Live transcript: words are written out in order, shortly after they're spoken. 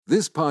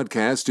This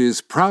podcast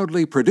is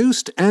proudly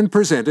produced and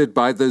presented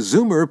by the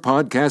Zoomer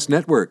Podcast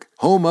Network,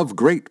 home of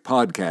great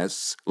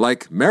podcasts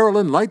like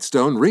Marilyn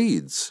Lightstone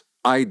Reads,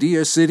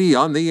 Idea City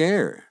on the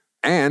Air,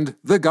 and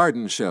The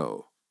Garden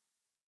Show.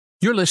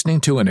 You're listening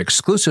to an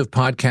exclusive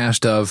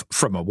podcast of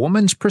From a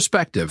Woman's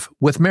Perspective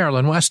with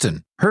Marilyn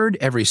Weston, heard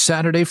every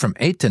Saturday from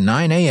 8 to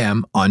 9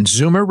 a.m. on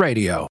Zoomer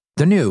Radio,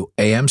 the new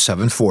AM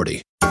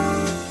 740.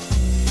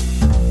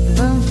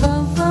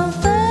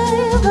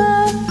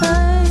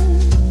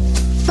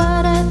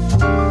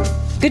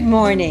 Good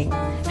morning.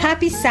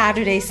 Happy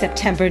Saturday,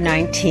 September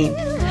 19th.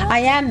 I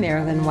am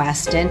Marilyn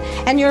Weston,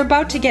 and you're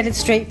about to get it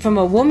straight from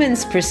a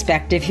woman's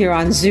perspective here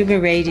on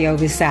Zoomer Radio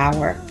this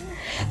hour.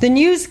 The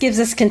news gives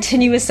us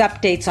continuous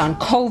updates on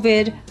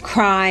COVID,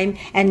 crime,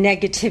 and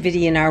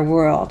negativity in our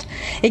world.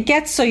 It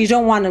gets so you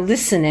don't want to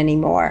listen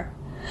anymore.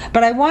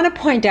 But I want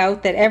to point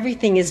out that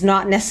everything is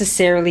not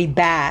necessarily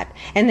bad,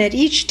 and that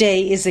each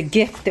day is a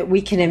gift that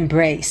we can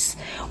embrace.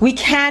 We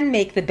can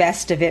make the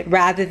best of it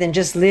rather than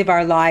just live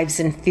our lives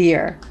in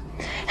fear.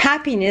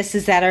 Happiness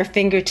is at our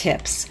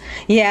fingertips.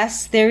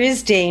 Yes, there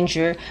is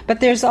danger, but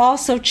there's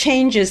also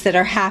changes that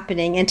are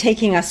happening and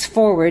taking us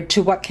forward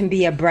to what can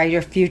be a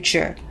brighter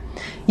future.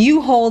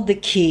 You hold the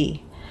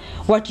key.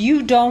 What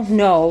you don't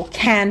know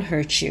can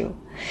hurt you.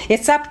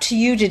 It's up to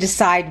you to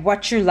decide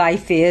what your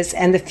life is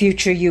and the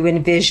future you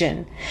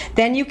envision.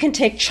 Then you can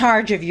take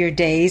charge of your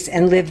days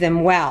and live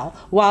them well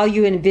while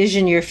you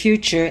envision your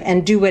future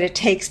and do what it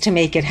takes to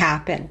make it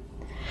happen.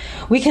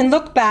 We can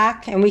look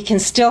back and we can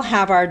still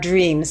have our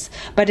dreams,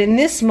 but in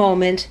this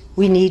moment,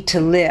 we need to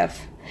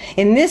live.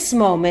 In this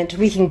moment,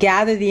 we can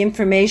gather the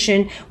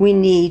information we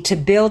need to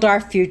build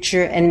our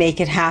future and make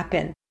it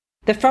happen.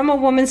 The From a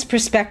Woman's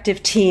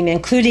Perspective team,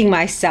 including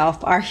myself,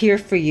 are here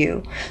for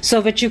you so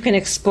that you can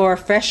explore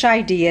fresh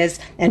ideas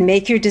and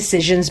make your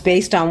decisions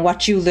based on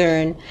what you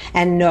learn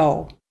and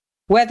know.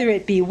 Whether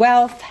it be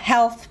wealth,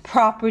 health,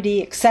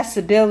 property,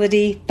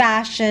 accessibility,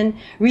 fashion,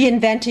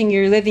 reinventing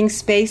your living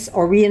space,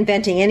 or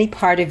reinventing any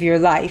part of your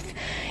life.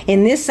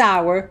 In this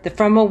hour, the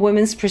From a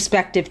Woman's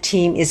Perspective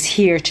team is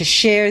here to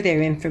share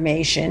their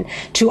information,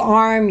 to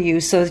arm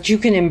you so that you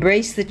can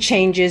embrace the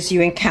changes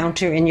you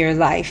encounter in your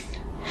life.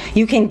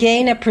 You can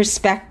gain a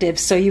perspective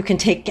so you can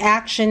take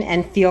action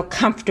and feel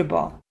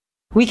comfortable.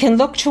 We can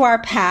look to our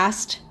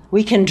past,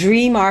 we can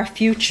dream our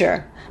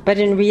future, but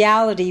in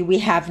reality we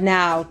have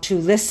now to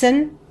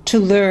listen, to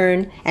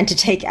learn, and to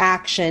take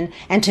action,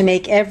 and to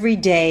make every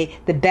day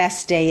the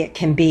best day it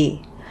can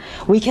be.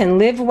 We can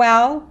live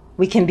well,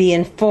 we can be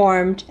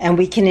informed, and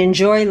we can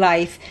enjoy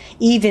life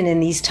even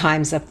in these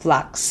times of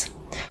flux.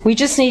 We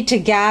just need to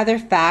gather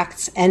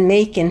facts and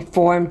make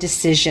informed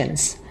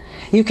decisions.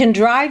 You can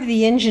drive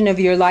the engine of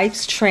your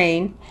life's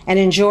train and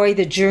enjoy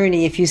the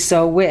journey if you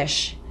so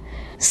wish.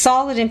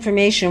 Solid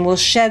information will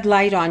shed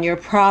light on your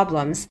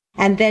problems,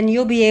 and then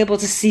you'll be able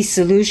to see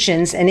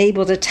solutions and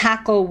able to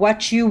tackle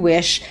what you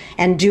wish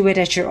and do it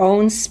at your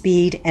own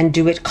speed and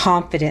do it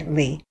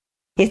confidently.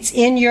 It's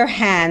in your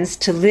hands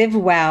to live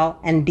well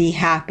and be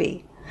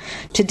happy.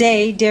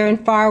 Today,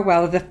 Darren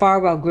Farwell of the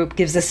Farwell Group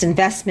gives us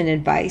investment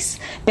advice.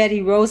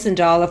 Betty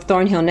Rosendahl of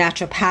Thornhill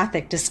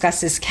Naturopathic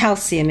discusses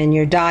calcium in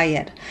your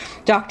diet.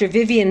 Dr.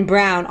 Vivian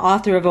Brown,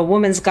 author of A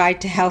Woman's Guide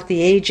to Healthy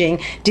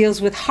Aging,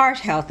 deals with heart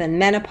health and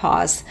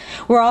menopause.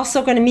 We're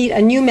also going to meet a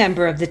new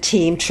member of the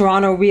team,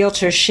 Toronto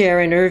realtor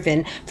Sharon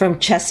Irvin from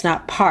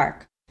Chestnut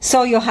Park.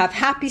 So you'll have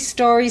happy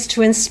stories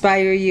to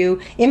inspire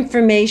you,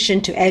 information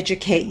to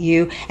educate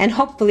you, and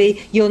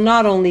hopefully you'll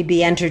not only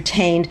be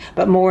entertained,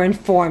 but more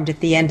informed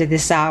at the end of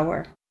this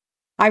hour.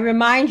 I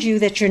remind you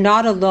that you're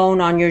not alone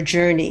on your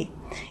journey.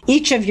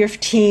 Each of your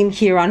team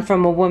here on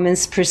From a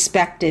Woman's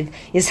Perspective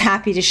is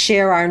happy to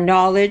share our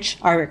knowledge,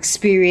 our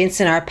experience,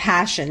 and our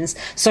passions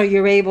so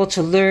you're able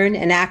to learn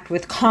and act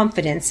with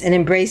confidence and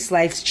embrace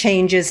life's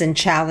changes and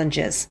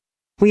challenges.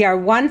 We are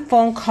one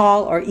phone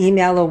call or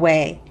email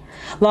away.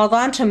 Log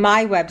on to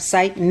my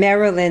website,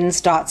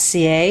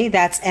 marilyns.ca,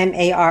 that's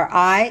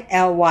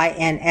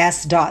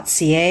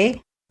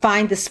MARILYNS.ca.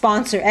 Find the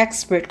Sponsor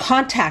Expert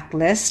contact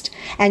list,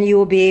 and you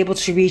will be able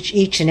to reach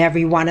each and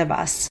every one of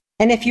us.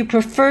 And if you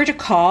prefer to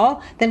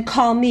call, then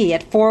call me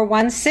at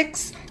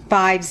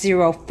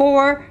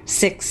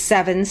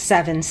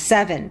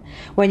 416-504-6777.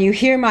 When you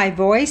hear my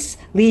voice,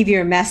 leave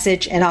your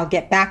message and I'll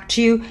get back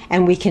to you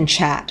and we can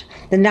chat.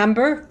 The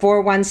number,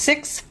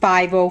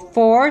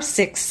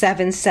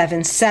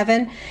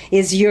 416-504-6777,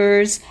 is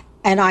yours,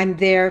 and I'm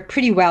there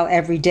pretty well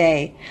every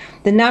day.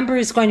 The number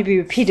is going to be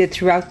repeated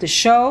throughout the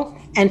show,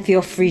 and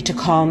feel free to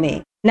call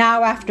me.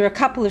 Now, after a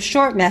couple of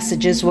short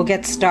messages, we'll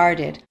get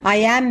started. I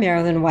am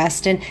Marilyn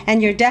Weston,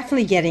 and you're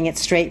definitely getting it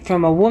straight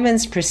from a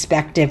woman's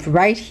perspective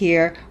right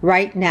here,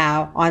 right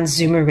now on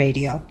Zoomer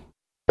Radio.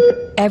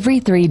 Every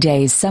 3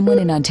 days, someone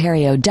in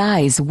Ontario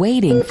dies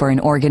waiting for an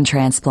organ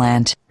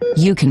transplant.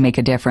 You can make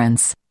a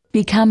difference.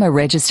 Become a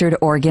registered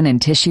organ and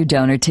tissue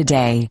donor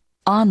today.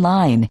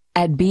 Online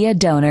at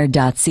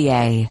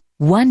beadonor.ca.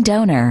 One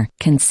donor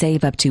can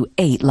save up to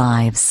 8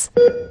 lives.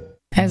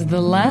 As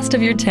the last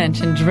of your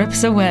tension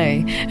drips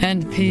away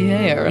and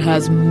Pierre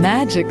has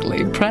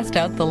magically pressed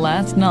out the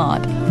last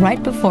knot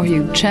right before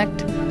you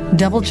checked,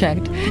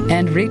 double-checked,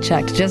 and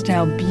rechecked just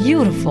how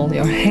beautiful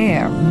your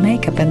hair,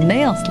 makeup, and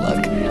nails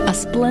look, a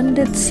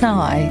splendid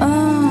sigh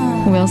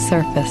will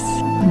surface.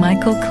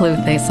 Michael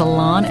Cluthe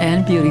Salon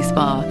and Beauty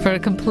Spa. For a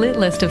complete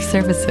list of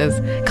services,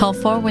 call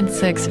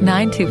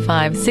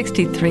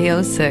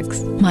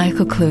 416-925-6306.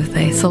 Michael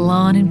Cluthe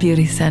Salon and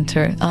Beauty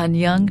Center on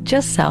Yonge,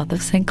 just south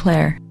of St.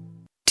 Clair.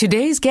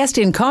 Today's guest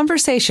in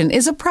conversation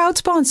is a proud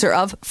sponsor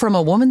of From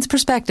a Woman's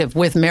Perspective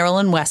with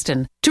Marilyn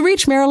Weston. To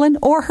reach Marilyn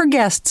or her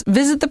guests,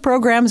 visit the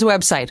program's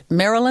website,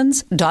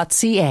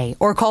 marilyns.ca,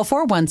 or call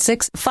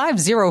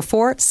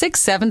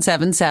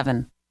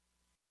 416-504-6777.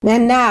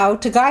 And now,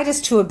 to guide us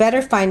to a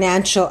better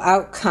financial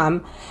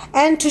outcome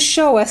and to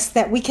show us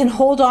that we can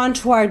hold on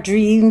to our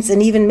dreams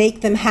and even make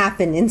them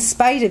happen in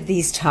spite of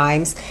these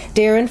times,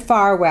 Darren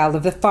Farwell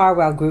of the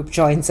Farwell Group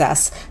joins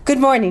us. Good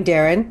morning,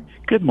 Darren.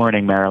 Good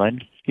morning,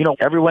 Marilyn. You know,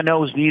 everyone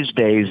knows these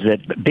days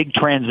that big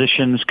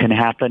transitions can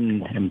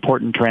happen,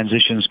 important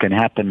transitions can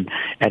happen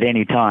at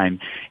any time.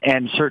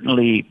 And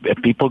certainly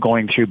people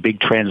going through big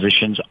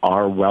transitions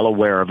are well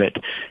aware of it.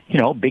 You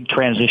know, big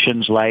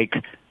transitions like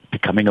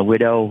becoming a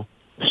widow,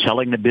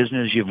 selling the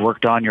business you've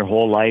worked on your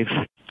whole life,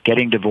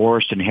 getting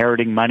divorced,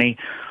 inheriting money,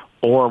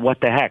 or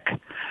what the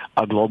heck,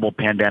 a global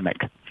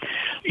pandemic.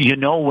 You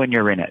know when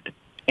you're in it.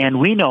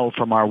 And we know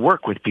from our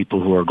work with people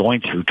who are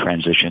going through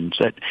transitions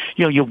that,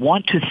 you know, you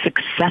want to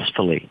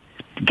successfully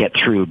get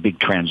through big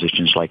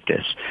transitions like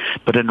this.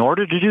 But in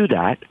order to do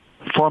that,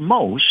 for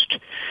most,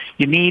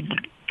 you need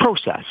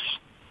process,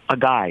 a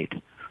guide,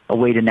 a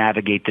way to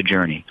navigate the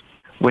journey.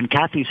 When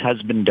Kathy's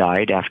husband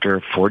died after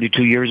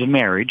 42 years of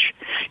marriage,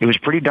 it was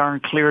pretty darn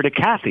clear to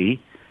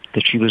Kathy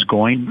that she was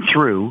going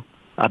through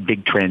a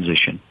big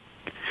transition.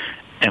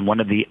 And one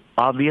of the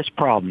obvious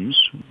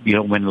problems, you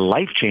know, when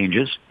life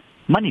changes,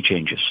 money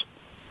changes.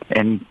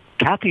 And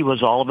Kathy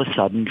was all of a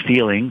sudden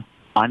feeling,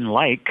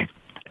 unlike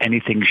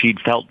anything she'd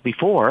felt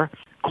before,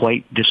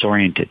 quite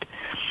disoriented.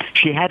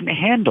 She hadn't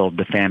handled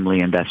the family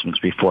investments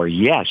before.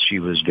 Yes, she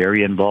was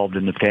very involved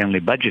in the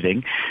family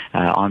budgeting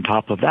on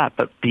top of that,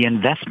 but the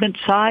investment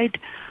side,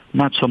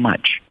 not so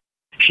much.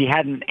 She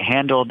hadn't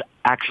handled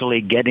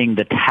actually getting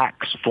the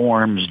tax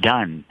forms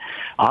done,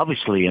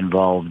 obviously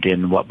involved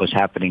in what was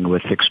happening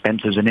with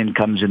expenses and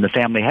incomes in the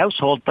family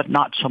household, but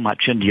not so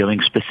much in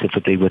dealing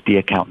specifically with the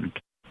accountant.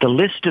 The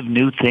list of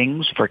new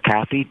things for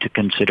Kathy to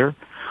consider,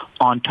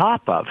 on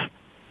top of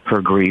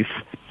her grief,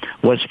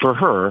 was for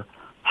her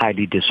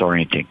highly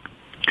disorienting.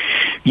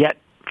 Yet,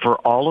 for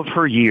all of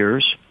her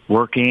years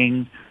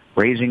working,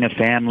 raising a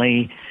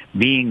family,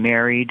 being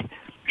married,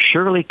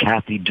 surely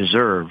Kathy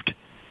deserved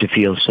to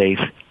feel safe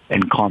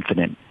and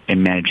confident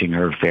in managing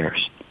her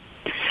affairs.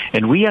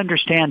 And we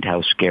understand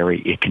how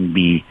scary it can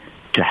be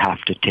to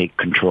have to take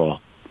control.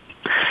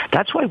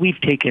 That's why we've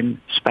taken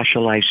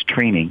specialized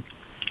training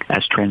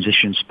as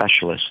transition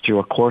specialists through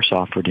a course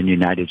offered in the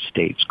United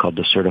States called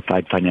the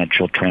Certified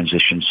Financial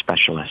Transition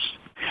Specialist.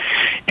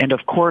 And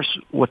of course,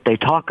 what they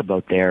talk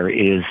about there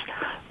is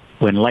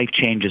when life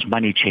changes,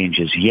 money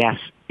changes. Yes,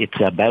 it's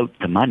about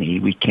the money.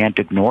 We can't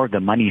ignore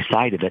the money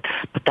side of it,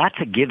 but that's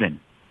a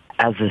given.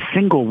 As a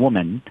single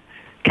woman,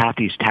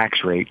 Kathy's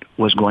tax rate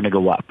was going to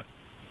go up.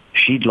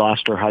 She'd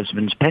lost her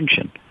husband's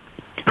pension.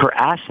 Her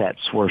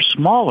assets were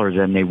smaller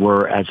than they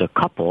were as a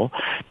couple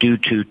due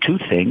to two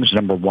things.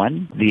 Number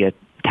one, the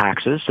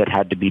taxes that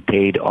had to be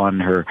paid on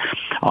her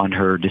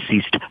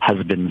deceased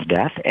husband's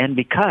death, and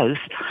because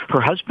her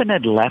husband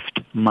had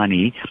left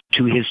money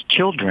to his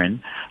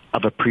children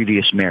of a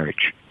previous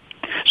marriage.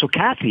 So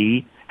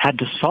Kathy had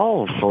to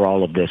solve for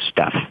all of this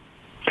stuff.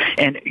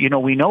 And, you know,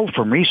 we know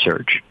from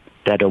research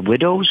that a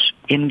widow's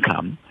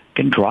income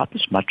can drop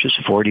as much as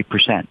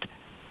 40%.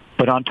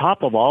 But on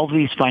top of all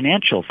these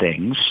financial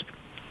things,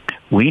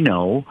 we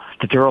know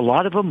that there are a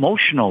lot of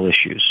emotional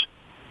issues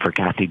for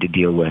Kathy to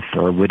deal with,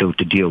 or a widow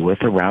to deal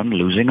with, around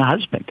losing a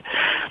husband.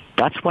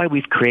 That's why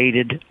we've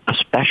created a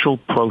special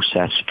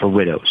process for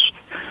widows,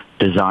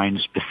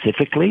 designed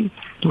specifically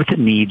with the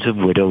needs of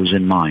widows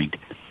in mind.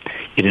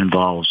 It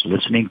involves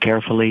listening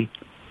carefully,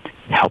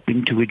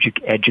 helping to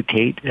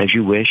educate as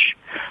you wish,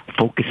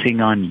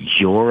 focusing on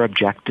your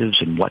objectives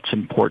and what's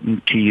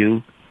important to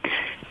you,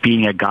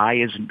 being a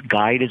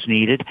guide as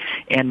needed,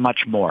 and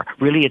much more.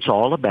 Really, it's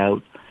all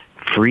about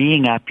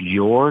freeing up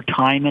your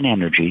time and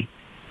energy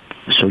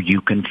so you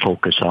can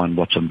focus on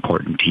what's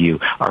important to you.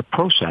 Our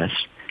process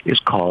is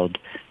called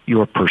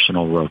Your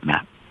Personal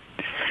Roadmap.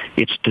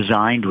 It's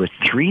designed with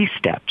 3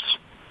 steps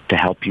to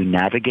help you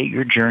navigate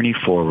your journey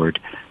forward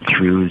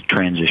through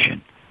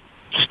transition.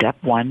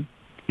 Step 1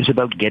 is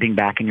about getting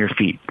back on your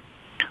feet.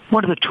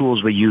 One of the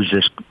tools we use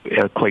this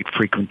quite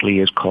frequently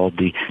is called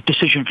the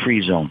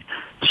decision-free zone.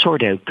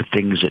 Sort out the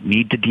things that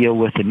need to deal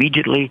with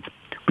immediately.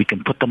 We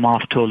can put them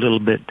off to a little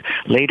bit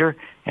later,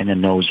 and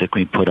then those that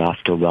we put off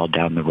to well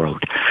down the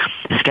road.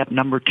 Step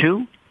number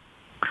 2,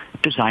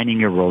 designing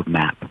your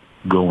roadmap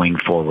going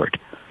forward.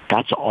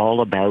 That's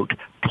all about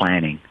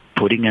planning,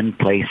 putting in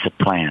place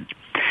a plan.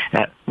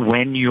 that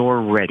when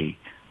you're ready,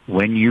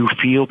 when you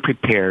feel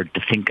prepared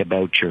to think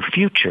about your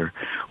future,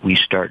 we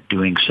start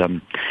doing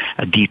some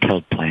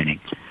detailed planning.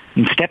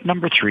 And step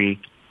number 3,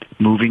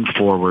 moving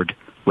forward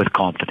with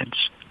confidence.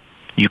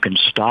 You can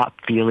stop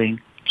feeling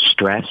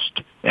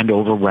stressed and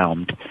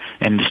overwhelmed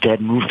and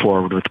instead move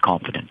forward with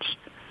confidence.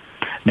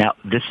 Now,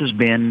 this has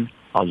been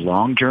a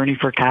long journey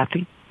for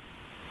Kathy.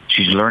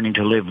 She's learning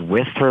to live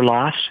with her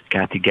loss.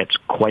 Kathy gets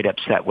quite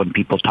upset when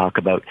people talk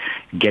about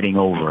getting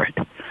over it.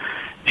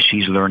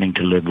 She's learning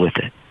to live with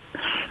it.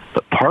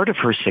 But part of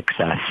her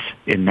success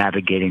in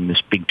navigating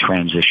this big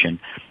transition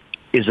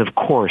is, of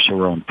course,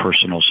 her own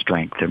personal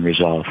strength and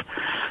resolve.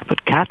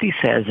 But Kathy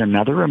says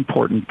another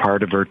important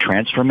part of her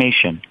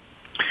transformation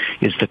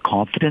is the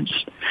confidence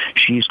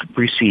she's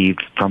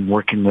received from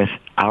working with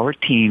our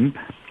team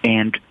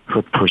and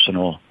her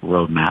personal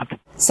roadmap.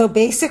 So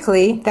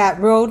basically, that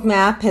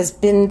roadmap has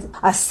been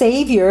a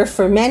savior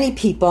for many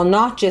people,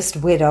 not just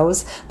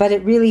widows, but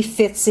it really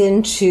fits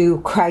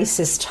into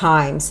crisis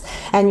times.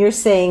 And you're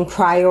saying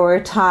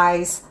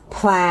prioritize,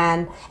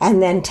 plan,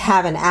 and then to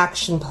have an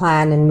action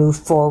plan and move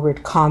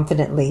forward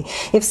confidently.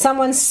 If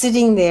someone's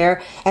sitting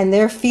there and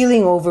they're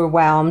feeling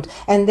overwhelmed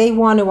and they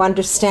want to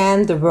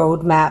understand the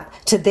roadmap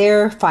to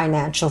their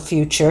financial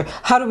future,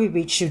 how do we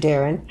reach you,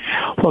 Darren?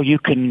 Well, you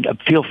can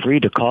feel free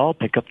to call,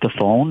 pick up the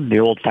phone the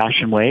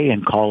old-fashioned way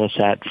and call us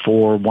at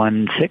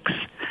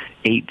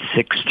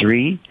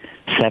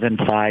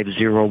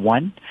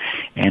 416-863-7501,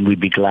 and we'd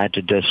be glad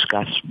to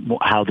discuss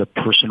how the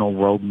personal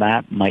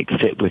roadmap might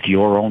fit with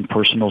your own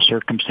personal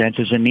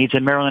circumstances and needs.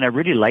 And Marilyn, I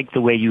really like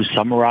the way you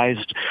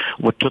summarized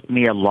what took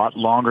me a lot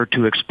longer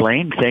to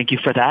explain. Thank you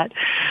for that.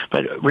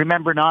 But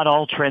remember, not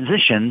all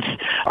transitions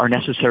are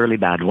necessarily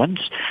bad ones.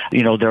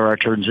 You know, there are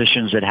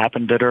transitions that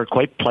happen that are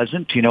quite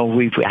pleasant. You know,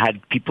 we've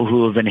had people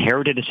who have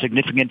inherited a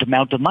significant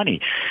amount of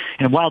money.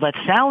 And while that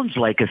sounds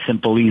like a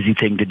simple, easy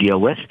thing to deal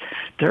with,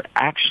 there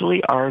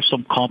actually are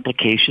some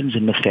complications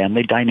in the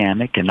family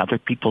dynamic and other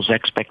people's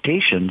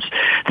expectations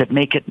that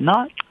make it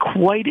not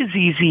quite as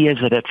easy as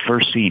it at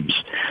first seems.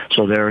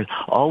 So they're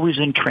always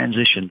in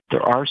transition.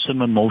 There are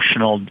some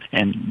emotional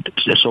and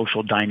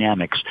social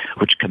dynamics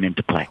which come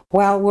into play.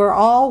 Well, we're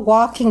all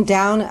walking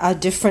down a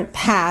different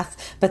path,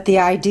 but the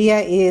idea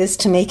is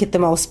to make it the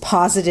most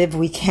positive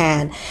we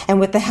can. And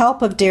with the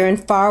help of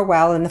Darren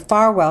Farwell and the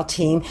Farwell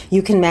team,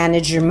 you can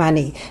manage your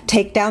money.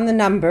 Take down the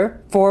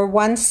number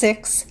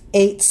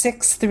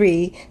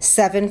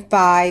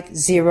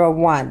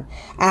 416-863-7501.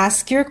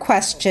 Ask your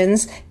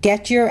questions,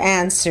 get your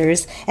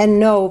answers, and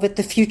know that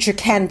the future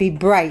can be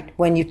bright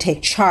when you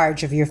take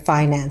charge of your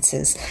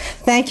finances.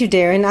 Thank you,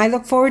 Darren. I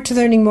look forward to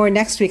learning more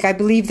next week. I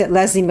believe that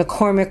Leslie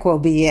McCormick will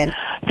be in.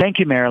 Thank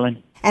you,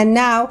 Marilyn. And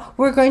now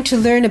we're going to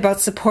learn about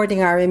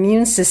supporting our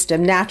immune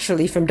system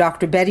naturally from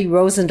Dr. Betty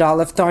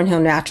Rosendahl of Thornhill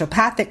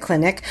Naturopathic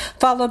Clinic,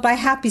 followed by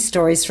happy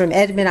stories from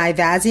Edmund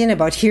Ivazian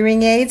about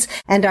hearing aids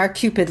and our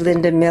Cupid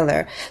Linda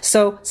Miller.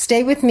 So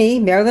stay with me,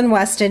 Marilyn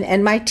Weston,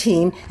 and my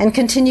team and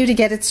continue to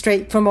get it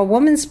straight from a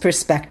woman's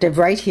perspective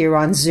right here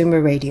on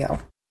Zoomer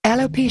Radio.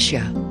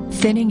 Alopecia,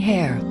 thinning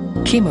hair,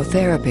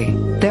 chemotherapy.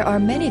 There are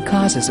many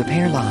causes of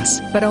hair loss,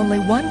 but only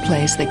one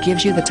place that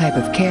gives you the type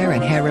of care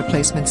and hair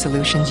replacement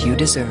solutions you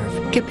deserve.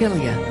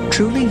 Capilia,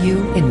 Truly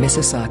You in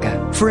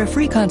Mississauga. For a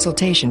free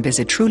consultation,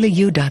 visit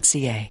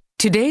trulyu.ca.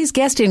 Today's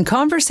guest in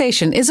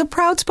conversation is a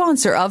proud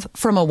sponsor of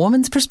From a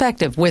Woman's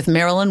Perspective with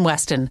Marilyn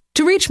Weston.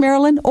 To reach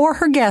Marilyn or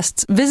her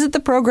guests, visit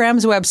the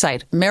program's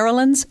website,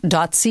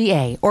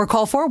 marilyns.ca, or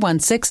call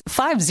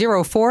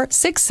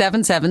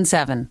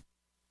 416-504-6777.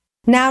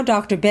 Now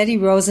Dr. Betty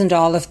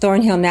Rosendahl of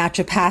Thornhill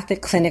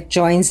Naturopathic Clinic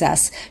joins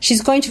us.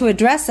 She's going to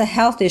address a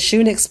health issue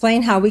and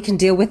explain how we can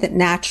deal with it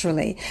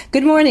naturally.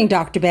 Good morning,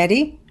 Dr.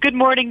 Betty. Good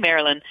morning,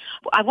 Marilyn.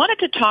 I wanted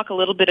to talk a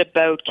little bit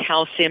about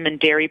calcium and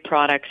dairy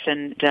products.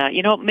 And,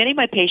 many of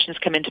my patients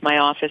come into my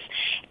office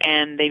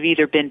and they've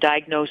either been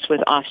diagnosed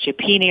with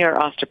osteopenia or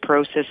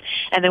osteoporosis,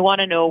 and they want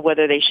to know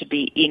whether they should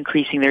be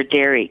increasing their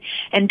dairy.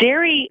 And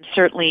dairy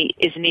certainly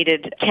is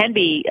needed, can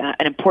be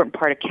an important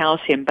part of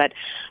calcium, but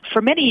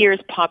for many years,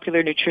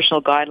 popular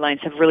nutritional guidelines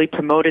have really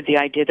promoted the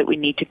idea that we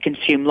need to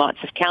consume lots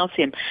of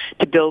calcium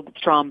to build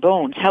strong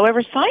bones.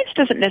 However, science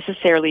doesn't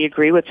necessarily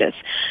agree with this.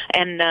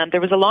 And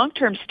there was a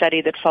long-term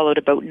study that followed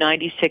about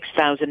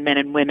 96,000 men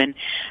and women,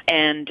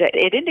 and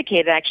it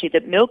indicated actually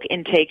that milk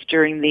intake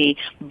during the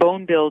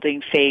bone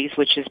building phase,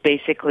 which is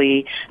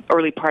basically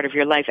early part of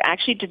your life,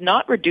 actually did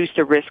not reduce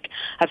the risk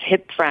of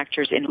hip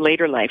fractures in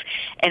later life.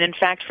 And in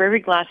fact, for every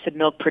glass of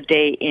milk per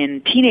day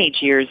in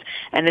teenage years,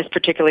 and this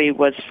particularly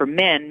was for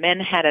men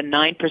had a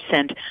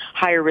 9%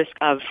 higher risk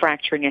of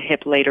fracturing a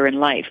hip later in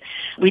life.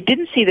 We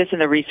didn't see this in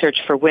the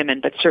research for women,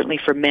 but certainly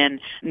for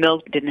men,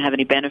 milk didn't have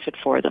any benefit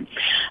for them.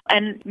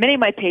 And many of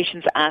my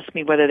patients ask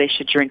me whether they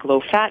should drink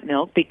low-fat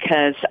milk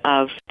because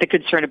of the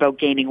concern about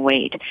gaining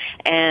weight.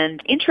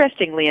 And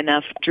interestingly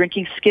enough,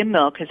 drinking skim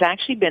milk has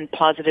actually been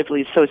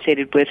positively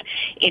associated with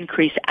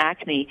increased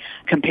acne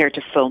compared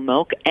to full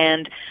milk.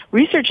 And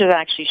research has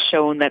actually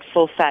shown that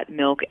full-fat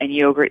milk and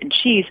yogurt and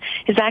cheese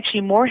is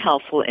actually more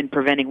helpful in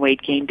preventing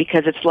weight gain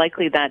because it's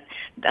likely that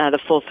the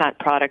full-fat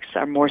products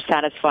are more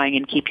satisfying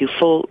and keep you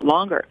full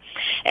longer.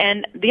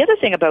 And the other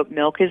thing about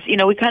milk is,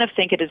 we kind of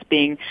think it as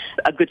being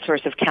a good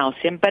source of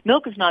calcium, but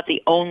milk is not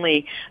the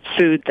only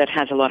food that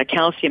has a lot of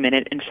calcium in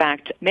it. In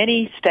fact,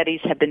 many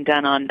studies have been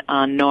done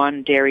on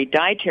non-dairy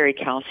dietary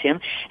calcium,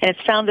 and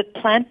it's found that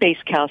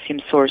plant-based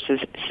calcium sources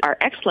are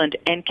excellent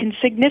and can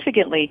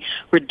significantly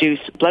reduce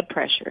blood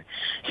pressure.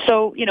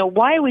 So,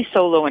 why are we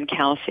so low in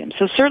calcium?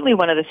 So certainly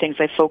one of the things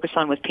I focus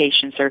on with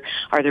patients are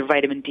their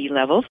vitamin D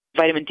levels.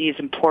 Vitamin D is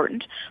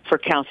important for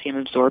calcium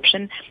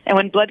absorption, and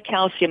when blood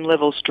calcium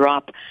levels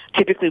drop,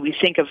 typically we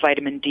think of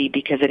vitamin D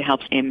because it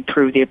helps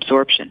improve the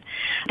absorption.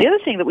 The other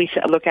thing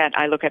that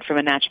I look at from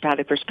a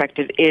naturopathic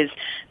perspective is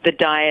the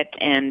diet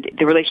and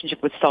the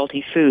relationship with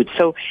salty foods.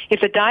 So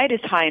if a diet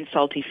is high in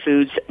salty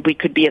foods, we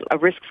could be at a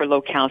risk for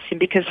low calcium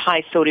because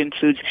high sodium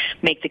foods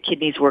make the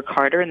kidneys work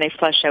harder and they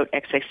flush out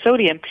excess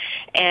sodium,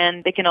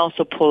 and they can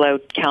also pull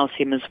out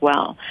calcium as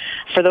well.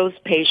 For those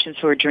patients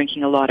who are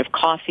drinking a lot of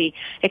coffee,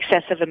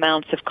 excessive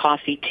amounts of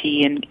coffee,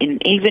 tea, and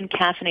even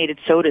caffeinated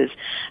sodas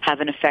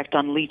have an effect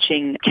on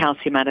leaching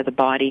calcium out of the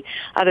body.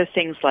 Other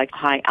things like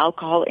high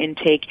alcohol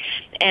intake,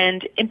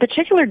 and in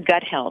particular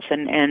gut health.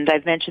 And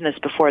I've mentioned this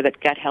before, that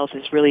gut health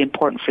is really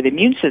important for the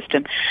immune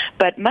system,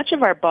 but much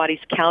of our body's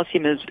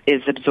calcium is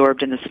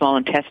absorbed in the small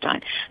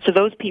intestine. So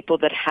those people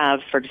that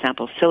have, for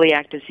example,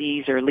 celiac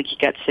disease or leaky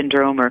gut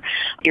syndrome or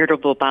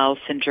irritable bowel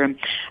syndrome,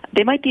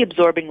 they might be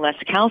absorbing less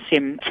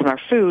calcium from our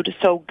food,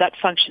 so gut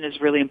function is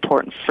really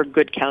important for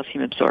good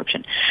calcium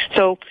absorption.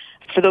 So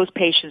for those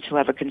patients who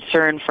have a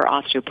concern for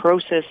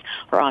osteoporosis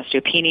or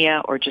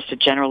osteopenia or just a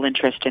general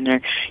interest in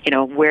their,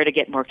 where to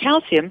get more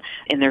calcium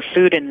in their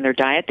food and in their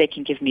diet, they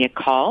can give me a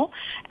call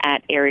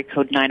at area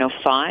code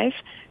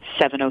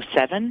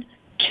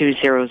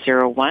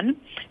 905-707-2001.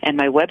 And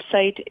my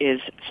website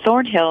is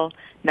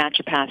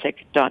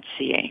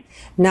thornhillnaturopathic.ca.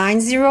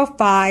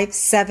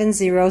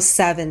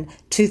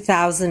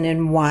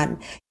 905-707-2001.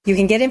 You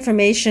can get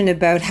information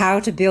about how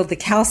to build the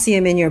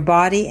calcium in your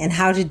body and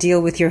how to deal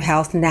with your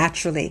health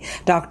naturally.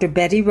 Dr.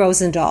 Betty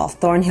Rosendahl,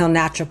 Thornhill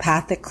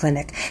Naturopathic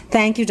Clinic.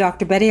 Thank you,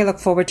 Dr. Betty. I look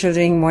forward to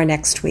doing more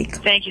next week.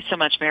 Thank you so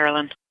much,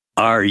 Marilyn.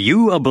 Are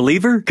you a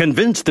believer?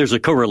 Convinced there's a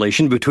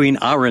correlation between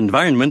our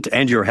environment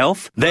and your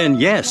health? Then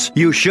yes,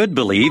 you should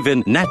believe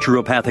in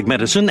naturopathic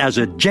medicine as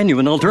a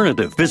genuine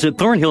alternative. Visit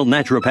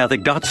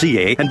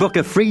thornhillnaturopathic.ca and book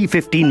a free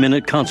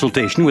 15-minute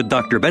consultation with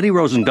Dr. Betty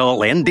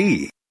Rosendahl,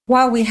 ND.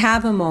 While we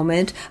have a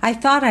moment, I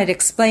thought I'd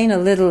explain a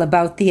little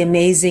about the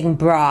Amazing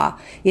Bra.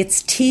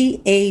 It's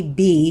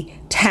T-A-B,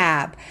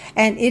 TAB,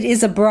 and it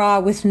is a bra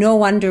with no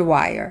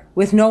underwire,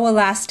 with no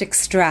elastic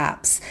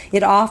straps.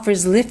 It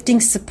offers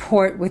lifting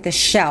support with a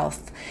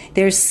shelf.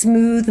 There's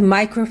smooth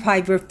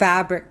microfiber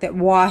fabric that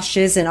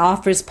washes and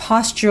offers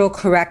postural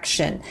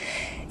correction.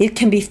 It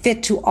can be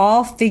fit to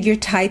all figure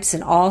types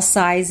and all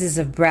sizes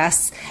of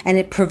breasts, and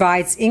it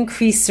provides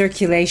increased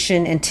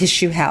circulation and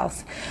tissue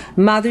health.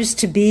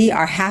 Mothers-to-be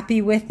are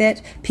happy with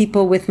it.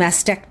 People with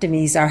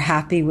mastectomies are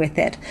happy with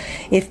it.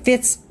 It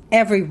fits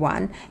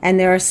everyone, and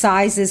there are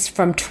sizes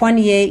from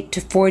 28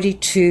 to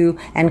 42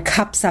 and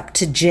cups up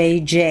to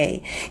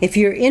JJ. If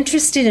you're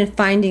interested in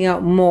finding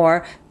out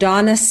more,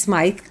 Donna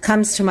Smythe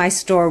comes to my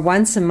store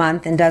once a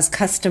month and does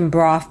custom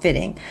bra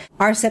fitting.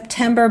 Our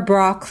September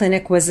bra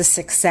clinic was a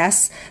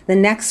success. The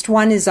next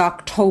one is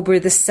October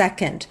the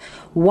 2nd.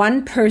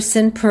 1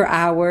 person per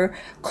hour,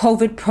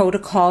 COVID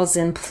protocols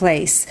in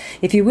place.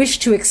 If you wish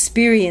to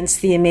experience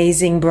the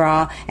Amazing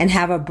Bra and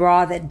have a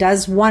bra that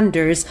does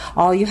wonders,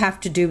 all you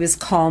have to do is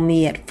call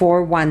me at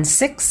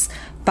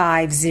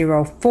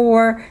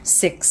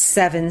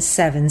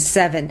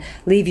 416-504-6777.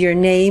 Leave your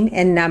name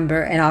and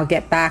number and I'll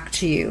get back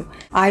to you.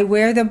 I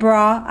wear the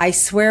bra. I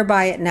swear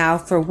by it now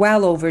for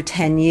well over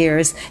 10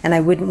 years, and I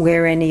wouldn't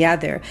wear any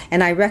other.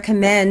 And I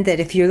recommend that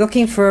if you're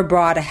looking for a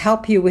bra to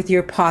help you with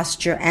your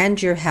posture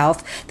and your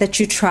health, that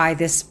you try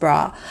this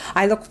bra.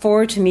 I look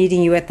forward to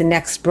meeting you at the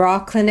next bra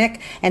clinic.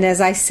 And as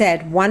I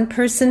said, 1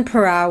 person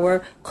per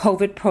hour,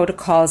 COVID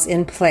protocols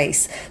in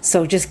place.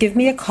 So just give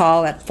me a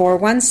call at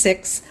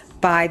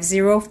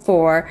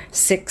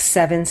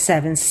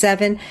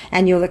 416-504-6777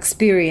 and you'll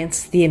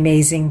experience the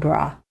Amazing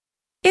Bra.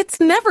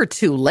 It's never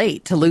too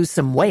late to lose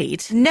some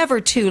weight.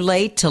 Never too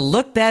late to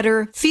look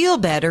better, feel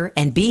better,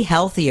 and be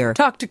healthier.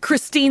 Talk to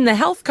Christine, the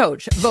health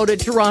coach,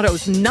 voted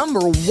Toronto's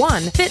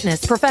 #1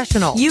 fitness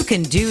professional. You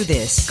can do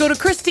this. Go to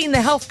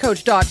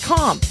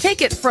ChristineTheHealthCoach.com.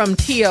 Take it from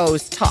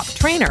TO's top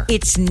trainer.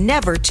 It's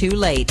never too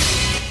late.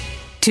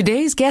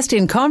 Today's guest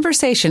in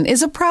conversation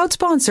is a proud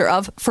sponsor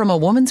of From a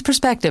Woman's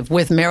Perspective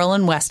with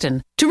Marilyn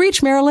Weston. To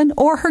reach Marilyn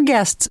or her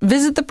guests,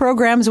 visit the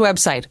program's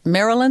website,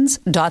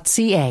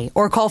 marilyns.ca,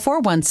 or call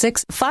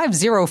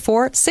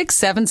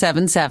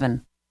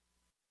 416-504-6777.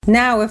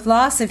 Now, if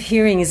loss of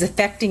hearing is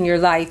affecting your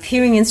life,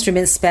 hearing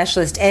instrument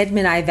specialist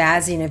Edmund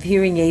Ivazian of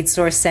Hearing Aid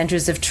Source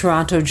Centres of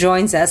Toronto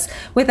joins us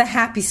with a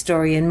happy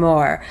story and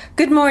more.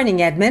 Good morning,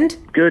 Edmund.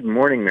 Good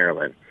morning,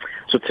 Marilyn.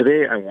 So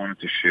today I wanted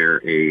to share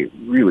a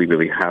really,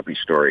 really happy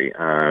story.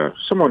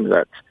 Someone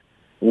that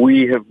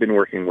we have been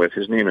working with,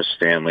 his name is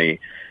Stanley.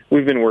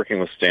 We've been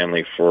working with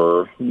Stanley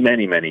for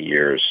many, many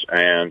years,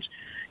 and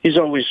he's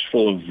always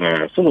full of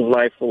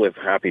life, full of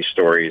happy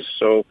stories.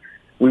 So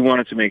we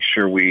wanted to make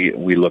sure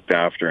we looked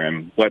after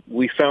him, but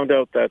we found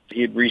out that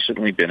he had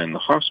recently been in the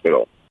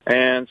hospital.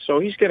 And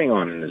so he's getting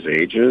on in his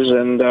ages,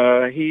 and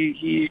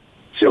he's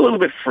a little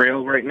bit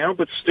frail right now,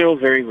 but still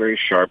very, very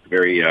sharp,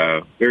 very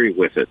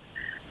with it.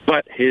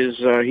 But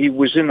he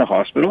was in the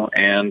hospital,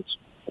 and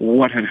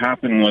what had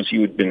happened was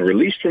he had been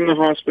released from the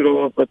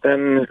hospital, but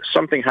then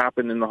something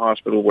happened in the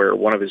hospital where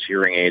one of his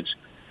hearing aids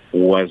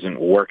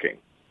wasn't working.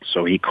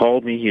 So he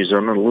called me. He's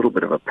in a little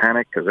bit of a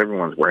panic because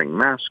everyone's wearing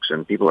masks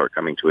and people are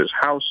coming to his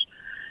house,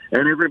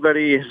 and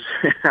everybody is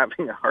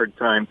having a hard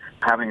time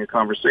having a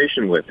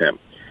conversation with him.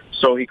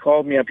 So he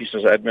called me up. He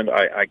says, Edmund,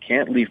 I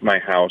can't leave my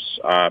house.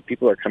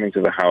 People are coming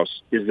to the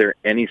house. Is there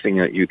anything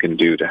that you can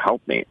do to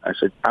help me? I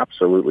said,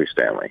 absolutely,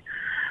 Stanley.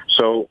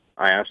 So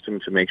I asked him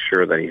to make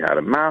sure that he had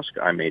a mask.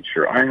 I made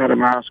sure I had a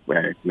mask.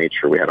 I made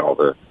sure we had all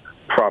the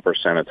proper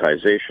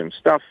sanitization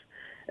stuff.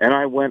 And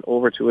I went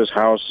over to his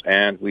house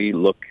and we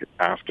looked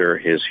after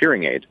his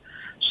hearing aid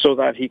so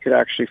that he could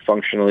actually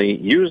functionally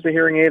use the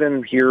hearing aid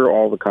and hear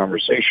all the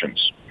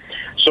conversations.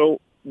 So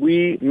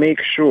we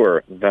make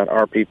sure that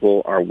our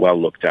people are well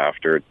looked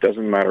after. It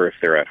doesn't matter if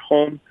they're at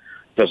home.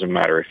 Doesn't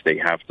matter if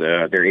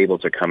they're able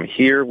to come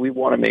here. We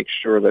want to make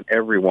sure that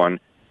everyone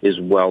is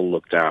well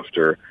looked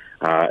after,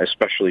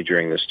 especially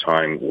during this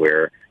time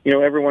where,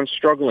 everyone's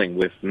struggling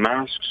with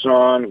masks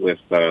on, with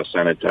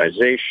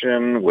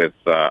sanitization, with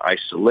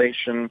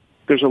isolation.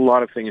 There's a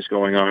lot of things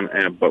going on,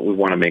 but we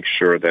want to make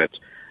sure that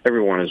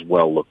everyone is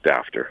well looked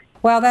after.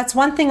 Well, that's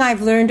one thing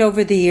I've learned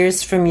over the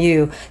years from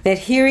you, that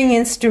hearing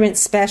instrument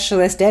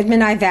specialist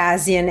Edmund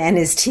Ivazian and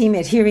his team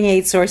at Hearing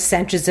Aid Source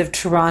Centres of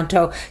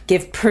Toronto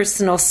give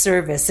personal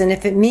service. And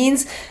if it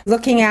means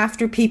looking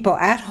after people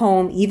at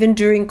home, even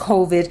during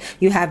COVID,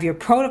 you have your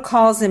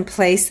protocols in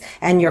place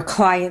and your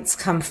clients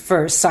come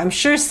first. So I'm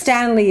sure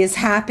Stanley is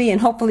happy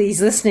and hopefully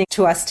he's listening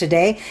to us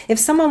today. If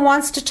someone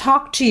wants to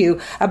talk to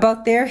you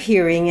about their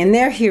hearing and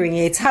their hearing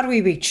aids, how do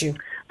we reach you?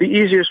 The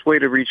easiest way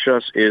to reach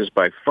us is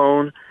by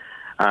phone.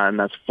 And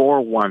that's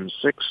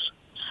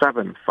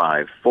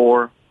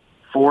 416-754-4327.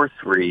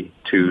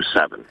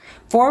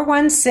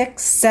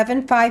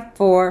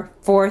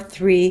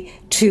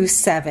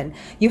 416-754-4327.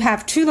 You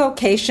have two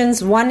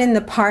locations, one in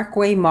the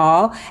Parkway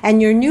Mall, and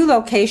your new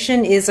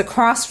location is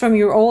across from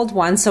your old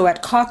one, so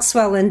at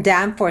Coxwell and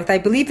Danforth. I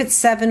believe it's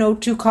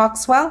 702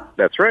 Coxwell?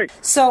 That's right.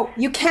 So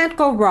you can't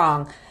go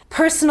wrong.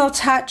 Personal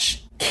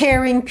touch,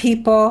 caring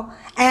people,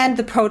 and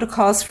the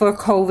protocols for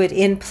COVID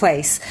in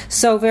place.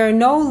 So there are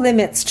no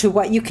limits to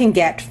what you can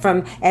get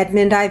from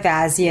Edmund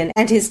Ivazian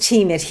and his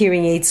team at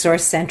Hearing Aid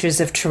Source Centres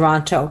of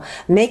Toronto.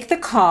 Make the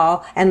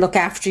call and look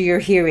after your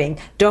hearing.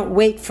 Don't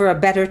wait for a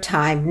better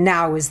time.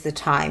 Now is the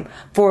time.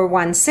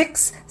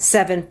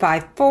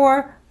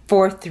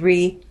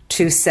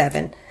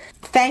 416-754-4327.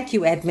 Thank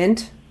you,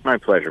 Edmund. My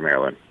pleasure,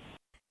 Marilyn.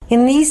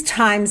 In these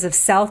times of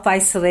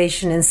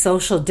self-isolation and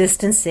social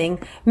distancing,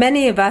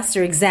 many of us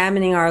are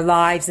examining our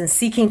lives and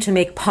seeking to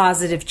make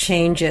positive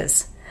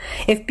changes.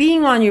 If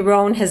being on your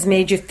own has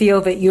made you feel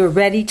that you're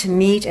ready to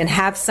meet and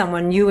have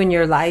someone new in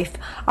your life,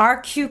 our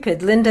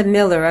Cupid, Linda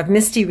Miller of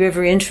Misty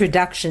River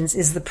Introductions,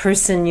 is the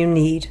person you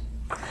need.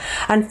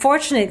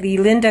 Unfortunately,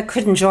 Linda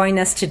couldn't join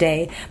us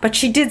today, but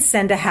she did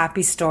send a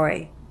happy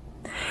story.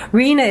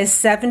 Rena is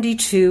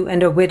 72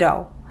 and a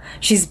widow.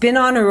 She's been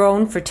on her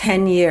own for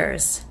 10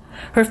 years.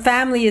 Her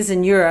family is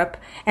in Europe,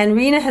 and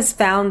Rena has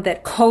found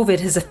that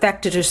COVID has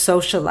affected her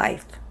social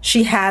life.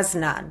 She has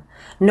none.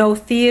 No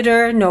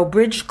theater, no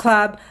bridge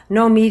club,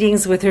 no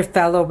meetings with her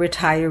fellow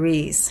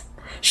retirees.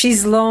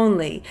 She's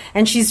lonely,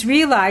 and she's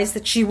realized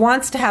that she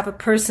wants to have a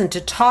person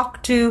to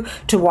talk to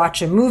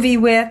watch a movie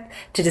with,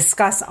 to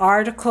discuss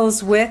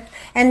articles with,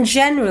 and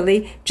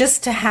generally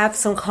just to have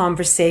some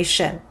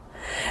conversation.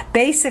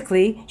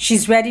 Basically,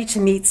 she's ready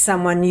to meet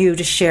someone new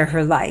to share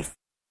her life.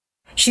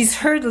 She's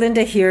heard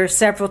Linda here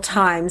several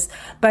times,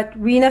 but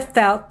Rena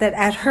felt that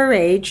at her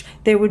age,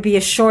 there would be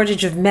a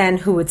shortage of men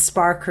who would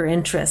spark her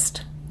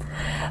interest.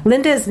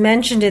 Linda has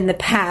mentioned in the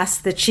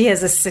past that she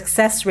has a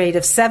success rate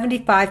of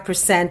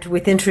 75%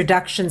 with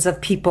introductions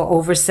of people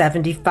over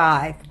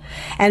 75,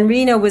 and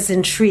Rena was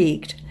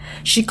intrigued.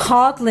 She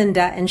called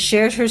Linda and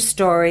shared her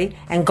story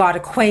and got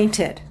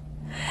acquainted.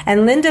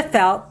 And Linda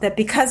felt that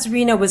because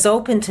Rena was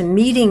open to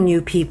meeting new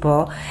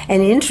people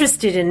and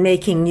interested in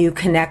making new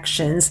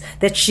connections,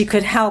 that she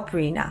could help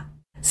Rena.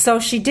 So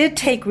she did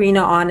take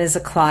Rena on as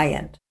a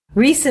client.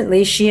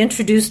 Recently, she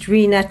introduced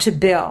Rena to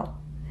Bill.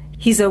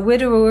 He's a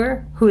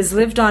widower who has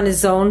lived on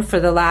his own for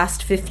the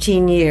last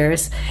 15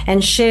 years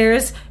and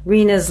shares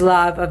Rena's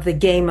love of the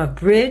game of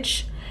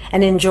bridge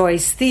and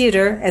enjoys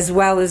theater as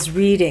well as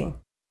reading.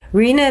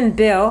 Rena and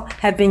Bill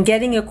have been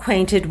getting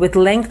acquainted with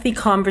lengthy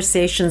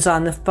conversations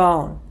on the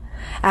phone.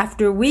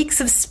 After weeks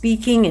of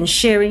speaking and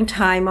sharing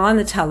time on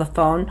the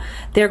telephone,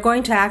 they're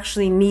going to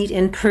actually meet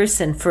in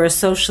person for a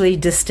socially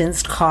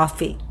distanced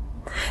coffee.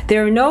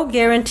 There are no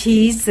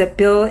guarantees that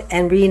Bill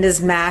and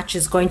Rena's match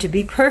is going to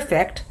be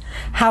perfect.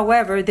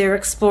 However, they're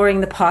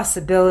exploring the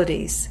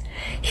possibilities.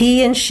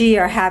 He and she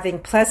are having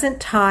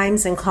pleasant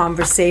times and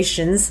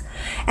conversations,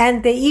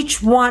 and they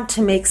each want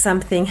to make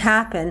something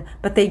happen,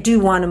 but they do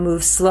want to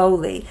move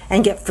slowly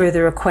and get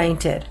further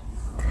acquainted.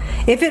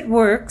 If it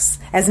works,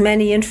 as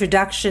many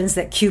introductions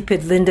that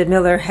Cupid Linda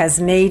Miller has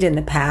made in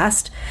the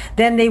past,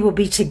 then they will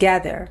be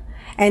together.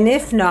 And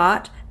if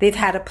not, they've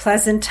had a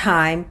pleasant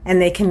time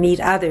and they can meet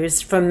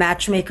others from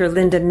matchmaker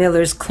Linda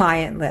Miller's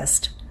client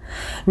list.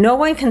 No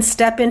one can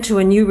step into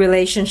a new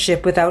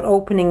relationship without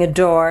opening a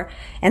door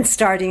and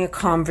starting a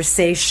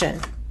conversation.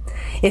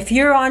 If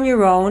you're on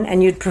your own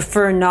and you'd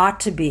prefer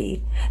not to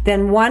be,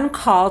 then one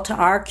call to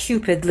our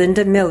Cupid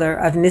Linda Miller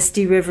of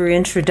Misty River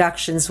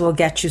Introductions will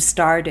get you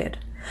started.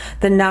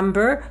 The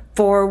number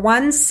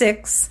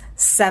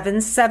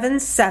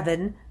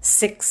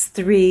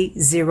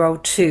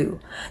 416-777-6302.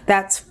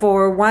 That's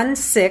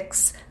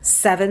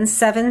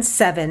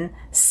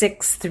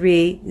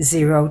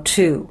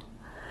 416-777-6302.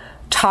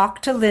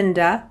 Talk to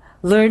Linda,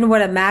 learn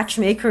what a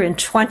matchmaker in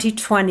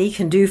 2020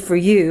 can do for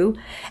you,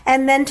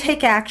 and then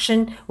take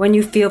action when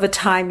you feel the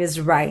time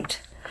is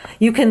right.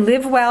 You can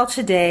live well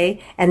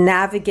today and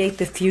navigate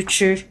the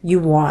future you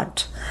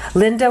want.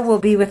 Linda will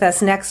be with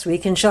us next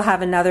week and she'll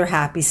have another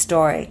happy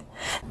story.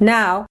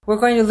 Now, we're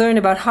going to learn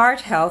about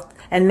heart health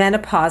and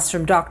menopause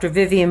from Dr.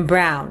 Vivian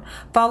Brown,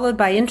 followed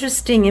by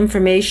interesting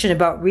information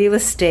about real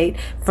estate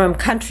from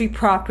country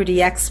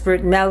property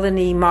expert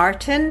Melanie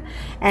Martin,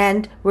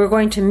 and we're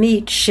going to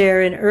meet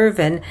Sharon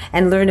Irvin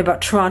and learn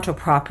about Toronto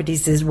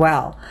properties as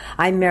well.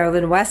 I'm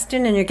Marilyn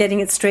Weston, and you're getting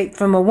it straight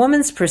from a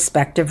woman's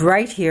perspective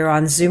right here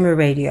on Zoomer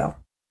Radio.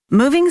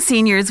 Moving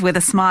seniors with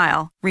a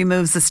smile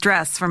removes the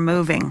stress from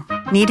moving.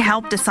 Need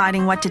help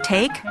deciding what to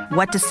take,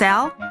 what to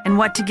sell, and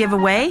what to give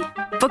away?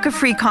 Book a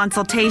free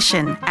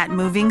consultation at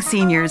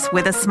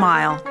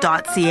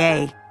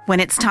movingseniorswithasmile.ca. When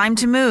it's time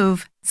to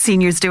move,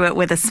 seniors do it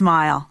with a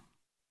smile.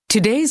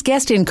 Today's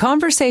guest in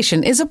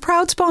conversation is a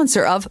proud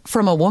sponsor of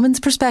From a Woman's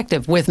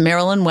Perspective with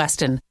Marilyn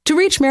Weston. To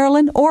reach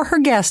Marilyn or her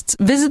guests,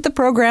 visit the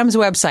program's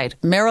website,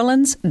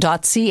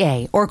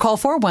 marilyns.ca, or call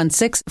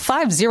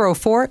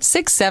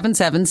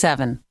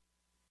 416-504-6777.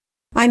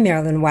 I'm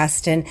Marilyn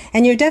Weston,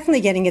 and you're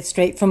definitely getting it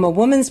straight from a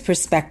woman's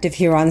perspective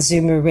here on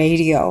Zoomer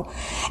Radio.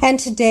 And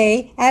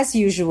today, as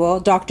usual,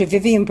 Dr.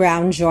 Vivian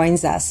Brown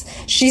joins us.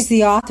 She's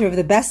the author of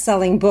the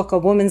best-selling book, A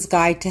Woman's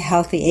Guide to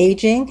Healthy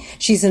Aging.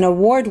 She's an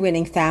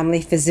award-winning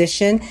family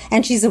physician,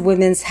 and she's a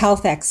women's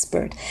health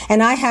expert.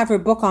 And I have her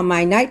book on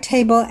my night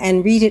table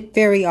and read it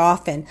very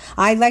often.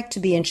 I like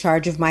to be in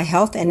charge of my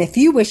health, and if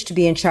you wish to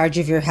be in charge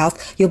of your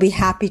health, you'll be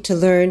happy to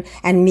learn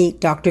and meet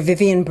Dr.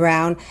 Vivian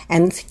Brown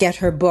and get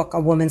her book, A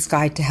Woman's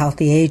Guide to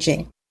Healthy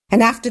Aging.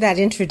 And after that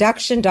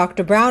introduction,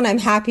 Dr. Brown, I'm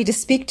happy to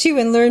speak to you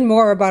and learn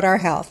more about our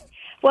health.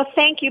 Well,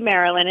 thank you,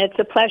 Marilyn. It's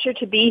a pleasure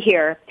to be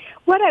here.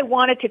 What I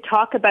wanted to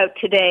talk about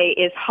today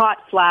is hot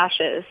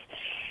flashes.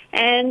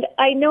 And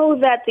I know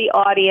that the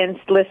audience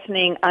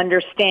listening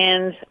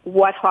understands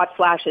what hot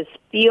flashes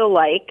feel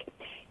like.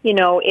 You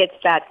know, it's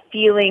that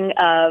feeling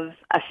of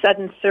a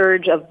sudden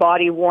surge of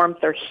body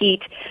warmth or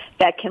heat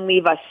that can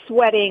leave us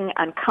sweating,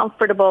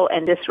 uncomfortable,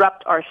 and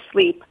disrupt our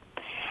sleep.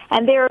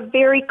 And they are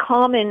very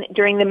common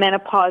during the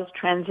menopause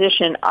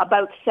transition.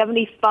 About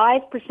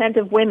 75%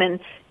 of women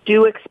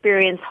do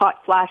experience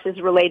hot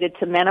flashes related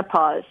to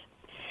menopause.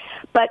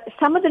 But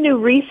some of the new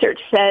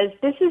research says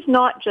this is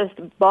not just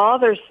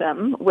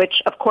bothersome,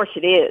 which of course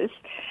it is,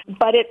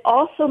 but it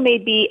also may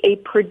be a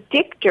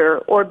predictor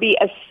or be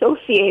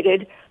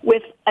associated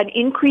with an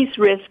increased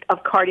risk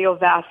of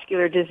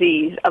cardiovascular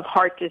disease, of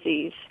heart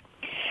disease.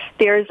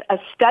 There's a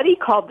study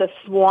called the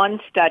SWAN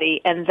study,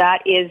 and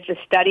that is the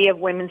study of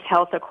women's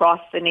health across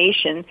the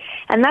nation.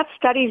 And that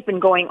study's been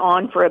going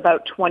on for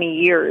about 20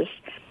 years.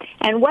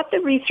 And what the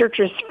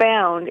researchers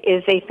found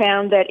is they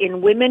found that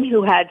in women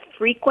who had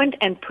frequent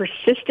and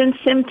persistent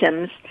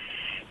symptoms,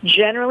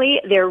 generally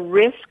their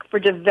risk for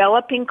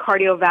developing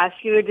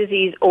cardiovascular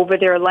disease over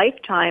their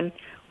lifetime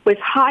was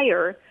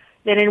higher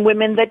than in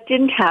women that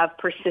didn't have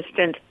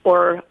persistent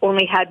or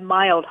only had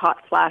mild hot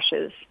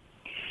flashes.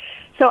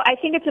 So I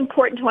think it's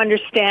important to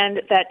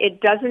understand that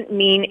it doesn't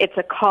mean it's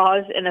a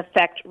cause and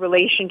effect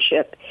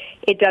relationship.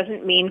 It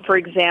doesn't mean, for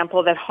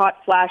example, that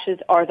hot flashes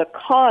are the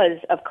cause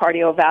of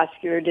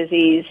cardiovascular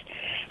disease,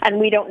 and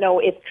we don't know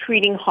if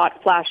treating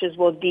hot flashes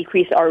will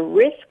decrease our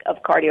risk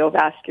of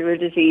cardiovascular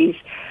disease,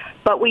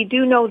 but we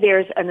do know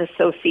there's an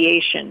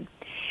association.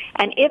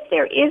 And if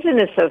there is an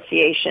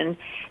association,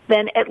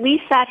 then at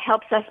least that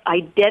helps us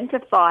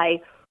identify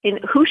in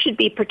who should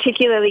be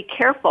particularly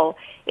careful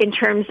in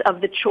terms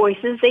of the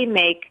choices they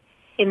make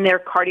in their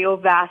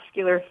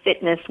cardiovascular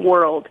fitness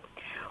world.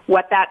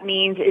 What that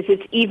means is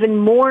it's even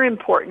more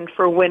important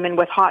for women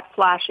with hot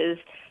flashes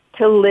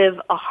to live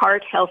a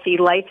heart-healthy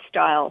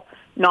lifestyle,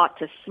 not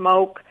to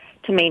smoke,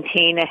 to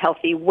maintain a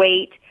healthy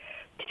weight,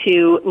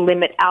 to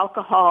limit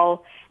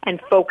alcohol, and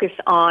focus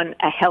on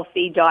a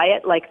healthy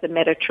diet like the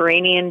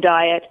Mediterranean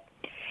diet.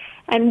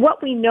 And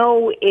what we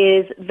know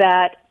is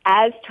that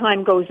as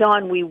time goes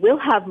on, we will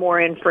have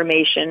more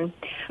information,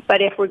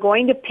 but if we're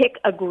going to pick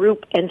a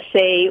group and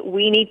say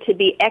we need to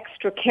be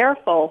extra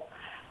careful,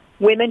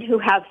 women who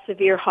have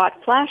severe hot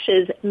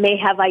flashes may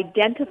have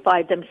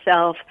identified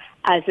themselves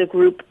as a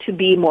group to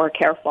be more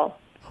careful.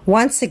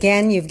 Once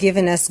again, you've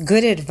given us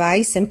good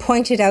advice and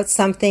pointed out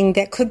something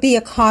that could be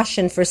a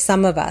caution for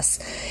some of us.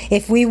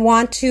 If we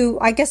want to,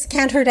 I guess it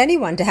can't hurt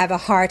anyone to have a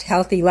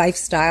heart-healthy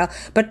lifestyle,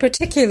 but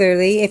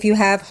particularly if you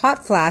have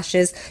hot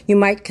flashes, you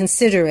might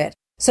consider it.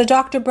 So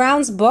Dr.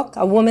 Brown's book,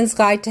 A Woman's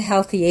Guide to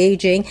Healthy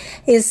Aging,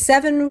 is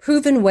 7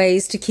 proven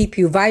ways to keep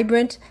you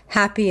vibrant,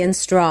 happy, and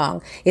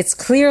strong. It's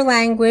clear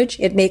language,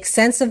 it makes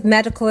sense of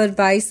medical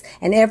advice,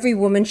 and every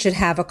woman should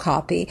have a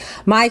copy.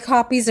 My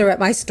copies are at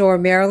my store,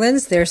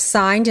 Marilyn's. They're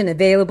signed and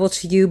available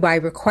to you by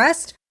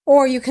request.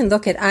 Or you can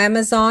look at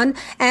Amazon,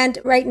 and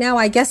right now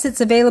I guess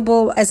it's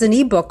available as an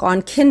ebook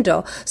on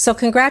Kindle. So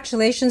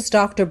congratulations,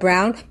 Dr.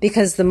 Brown,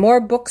 because the more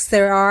books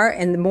there are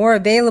and the more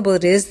available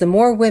it is, the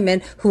more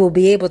women who will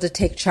be able to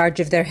take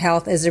charge of their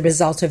health as a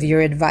result of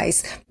your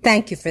advice.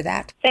 Thank you for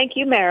that. Thank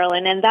you,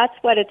 Marilyn, and that's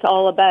what it's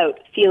all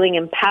about, feeling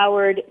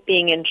empowered,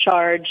 being in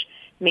charge,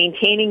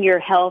 maintaining your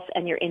health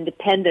and your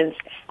independence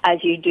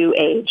as you do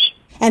age.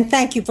 And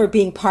thank you for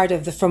being part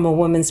of the From a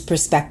Woman's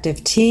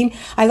Perspective team.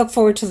 I look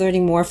forward to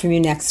learning more from you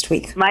next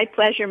week. My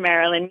pleasure,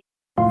 Marilyn.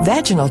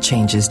 Vaginal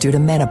changes due to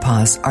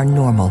menopause are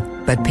normal,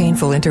 but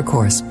painful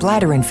intercourse,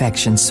 bladder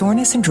infection,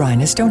 soreness, and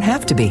dryness don't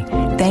have to be,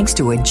 thanks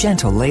to a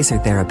gentle laser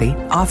therapy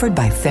offered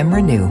by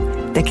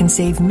FemRenew that can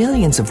save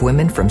millions of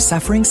women from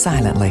suffering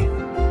silently.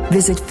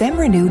 Visit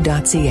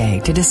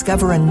femrenew.ca to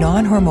discover a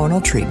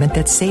non-hormonal treatment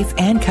that's safe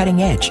and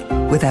cutting edge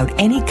without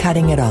any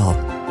cutting at all.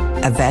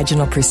 A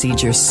vaginal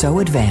procedure so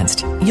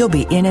advanced, you'll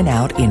be in and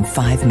out in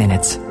 5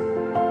 minutes.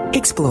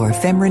 Explore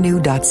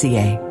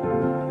femrenew.ca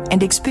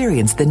and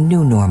experience the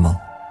new normal.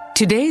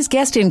 Today's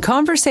guest in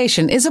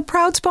conversation is a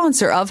proud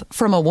sponsor of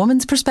From a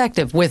Woman's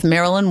Perspective with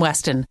Marilyn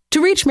Weston.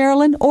 To reach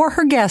Marilyn or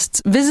her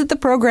guests, visit the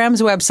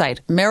program's website,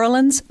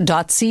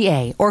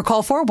 marilyns.ca, or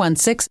call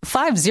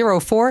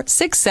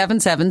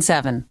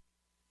 416-504-6777.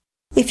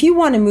 If you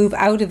want to move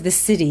out of the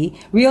city,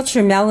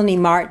 Realtor Melanie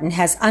Martin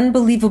has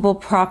unbelievable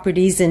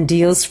properties and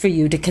deals for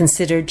you to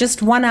consider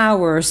just 1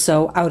 hour or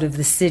so out of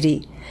the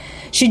city.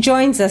 She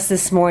joins us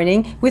this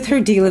morning with her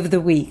deal of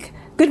the week.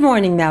 Good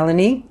morning,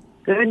 Melanie.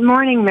 Good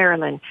morning,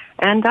 Marilyn.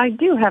 And I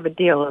do have a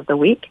deal of the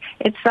week.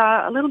 It's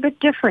a little bit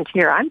different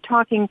here. I'm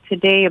talking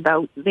today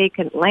about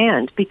vacant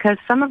land because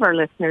some of our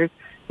listeners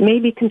may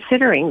be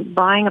considering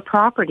buying a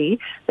property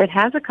that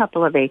has a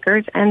couple of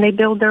acres and they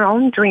build their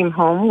own dream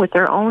home with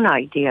their own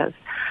ideas.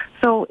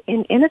 So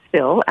in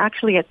Innisfil,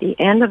 actually at the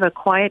end of a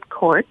quiet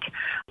court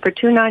for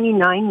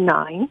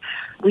 $299.9,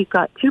 we've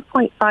got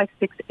 2.56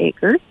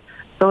 acres.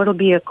 So it'll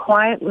be a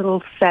quiet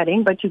little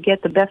setting, but you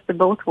get the best of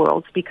both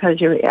worlds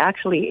because you're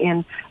actually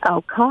in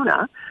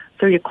Alcona,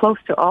 so you're close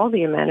to all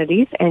the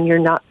amenities and you're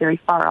not very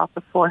far off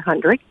of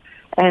 400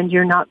 and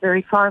you're not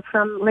very far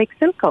from Lake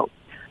Simcoe.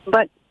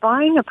 But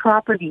buying a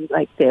property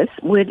like this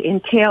would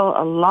entail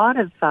a lot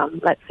of,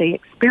 let's say,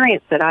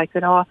 experience that I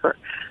could offer.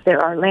 There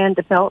are land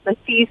development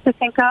fees to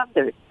think of.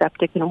 There's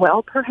septic and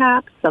well,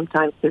 perhaps.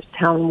 Sometimes there's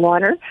town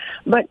water.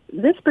 But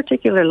this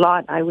particular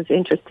lot I was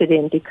interested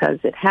in because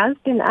it has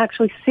been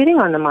actually sitting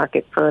on the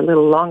market for a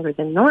little longer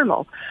than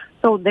normal.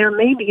 So there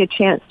may be a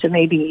chance to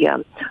maybe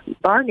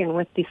bargain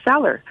with the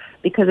seller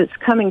because it's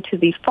coming to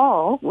the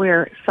fall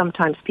where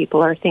sometimes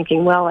people are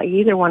thinking, well, I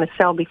either want to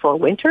sell before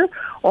winter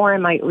or I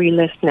might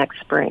relist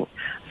next spring.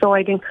 So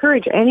I'd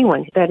encourage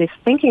anyone that is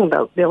thinking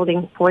about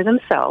building for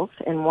themselves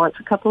and wants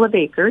a couple of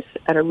acres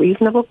at a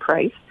reasonable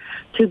price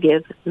to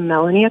give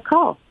Melanie a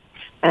call.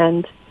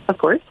 And, of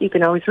course, you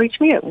can always reach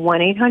me at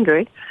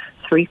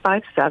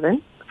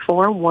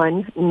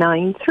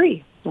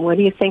 1-800-357-4193. What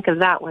do you think of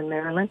that one,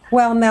 Marilyn?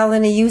 Well,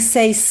 Melanie, you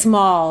say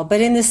small,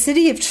 but in the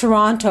city of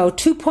Toronto,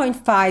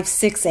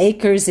 2.56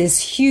 acres is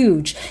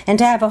huge. And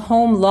to have a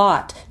home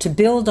lot to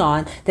build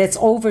on that's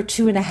over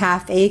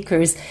 2.5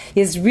 acres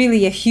is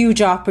really a huge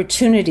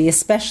opportunity,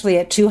 especially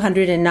at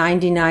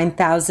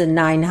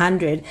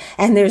 $299,900.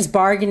 And there's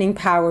bargaining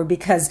power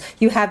because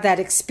you have that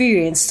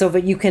experience so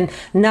that you can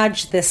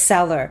nudge the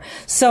seller.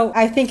 So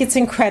I think it's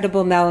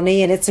incredible,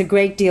 Melanie, and it's a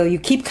great deal. You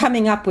keep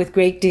coming up with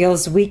great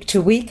deals week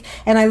to week,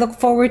 and I look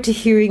forward to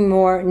hearing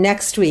more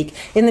next week.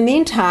 In the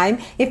meantime,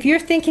 if you're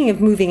thinking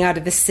of moving out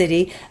of the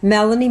city,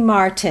 Melanie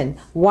Martin,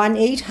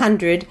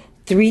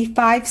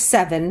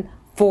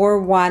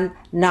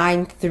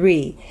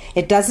 1-800-357-4193.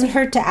 It doesn't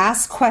hurt to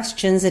ask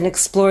questions and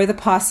explore the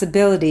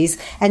possibilities,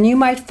 and you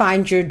might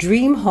find your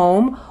dream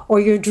home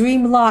or your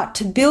dream lot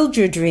to build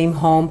your dream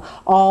home,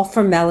 all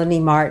from Melanie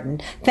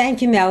Martin.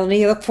 Thank you,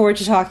 Melanie. I look forward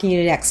to talking to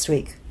you next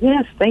week.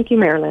 Yes, thank you,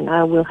 Marilyn.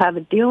 I will have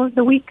a deal of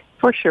the week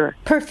for sure.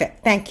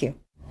 Perfect. Thank you.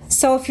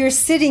 So if you're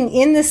sitting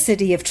in the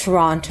city of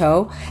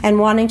Toronto and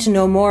wanting to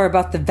know more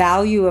about the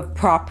value of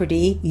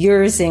property,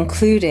 yours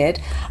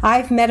included,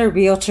 I've met a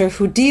realtor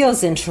who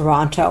deals in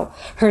Toronto.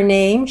 Her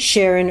name,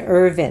 Sharon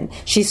Irvin.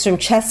 She's from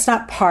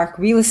Chestnut Park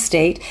Real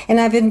Estate, and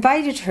I've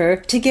invited her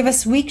to give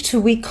us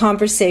week-to-week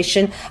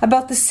conversation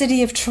about the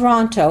city of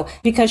Toronto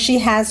because she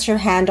has her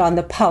hand on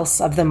the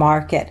pulse of the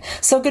market.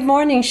 So good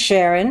morning,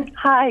 Sharon.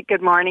 Hi,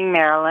 good morning,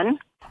 Marilyn.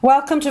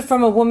 Welcome to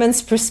From a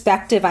Woman's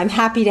Perspective. I'm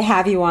happy to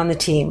have you on the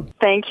team.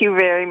 Thank you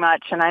very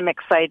much, and I'm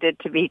excited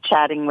to be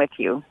chatting with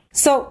you.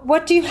 So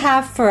what do you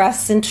have for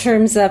us in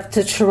terms of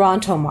the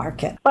Toronto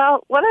market?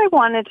 Well, what I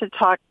wanted to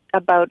talk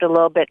about a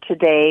little bit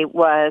today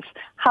was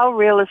how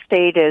real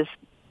estate is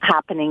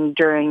happening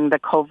during the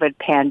COVID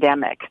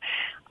pandemic.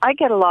 I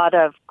get a lot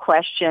of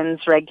questions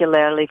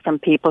regularly from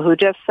people who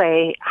just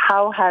say,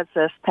 how has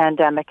this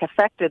pandemic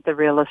affected the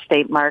real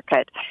estate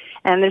market?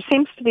 And there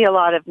seems to be a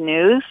lot of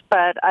news,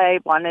 but I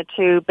wanted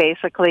to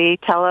basically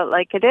tell it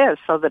like it is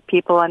so that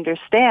people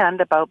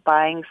understand about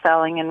buying,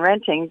 selling, and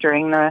renting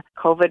during the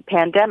COVID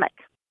pandemic.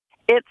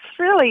 It's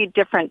really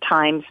different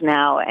times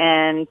now,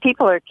 and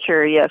people are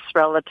curious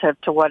relative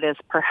to what is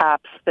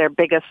perhaps their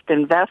biggest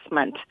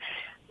investment.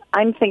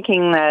 I'm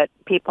thinking that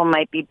people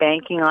might be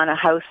banking on a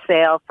house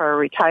sale for a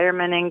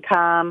retirement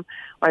income,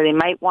 or they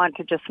might want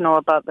to just know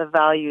about the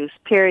values,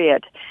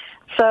 period.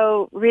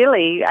 So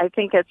really, I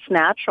think it's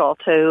natural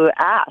to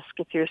ask.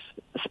 If you're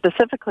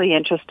specifically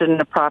interested in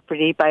a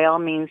property, by all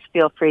means,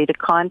 feel free to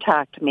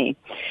contact me.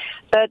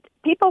 But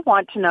people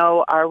want to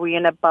know, are we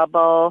in a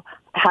bubble?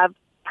 Have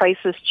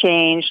prices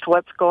changed?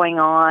 What's going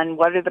on?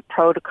 What are the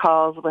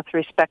protocols with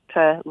respect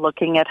to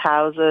looking at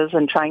houses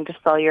and trying to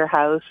sell your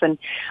house? And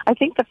I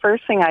think the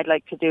first thing I'd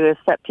like to do is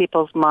set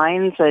people's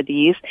minds at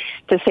ease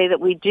to say that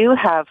we do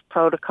have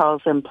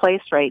protocols in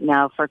place right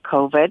now for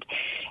COVID.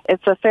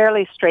 It's a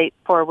fairly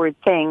straightforward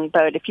thing,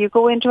 but if you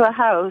go into a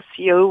house,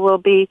 you will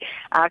be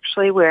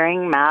actually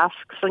wearing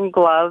masks and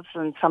gloves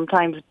and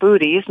sometimes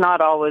booties, not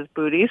always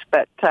booties,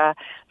 but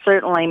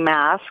certainly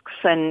masks,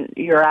 and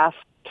you're asked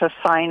to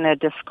sign a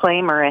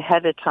disclaimer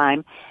ahead of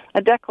time,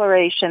 a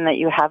declaration that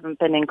you haven't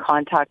been in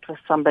contact with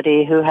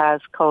somebody who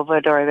has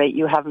COVID or that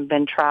you haven't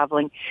been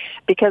traveling,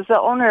 because the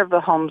owner of the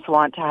homes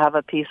want to have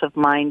a peace of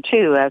mind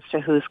too as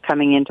to who's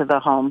coming into the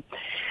home.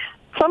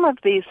 Some of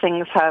these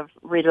things have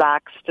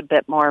relaxed a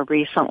bit more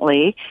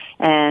recently,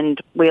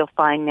 and we'll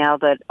find now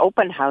that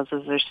open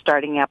houses are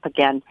starting up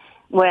again.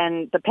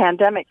 When the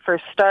pandemic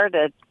first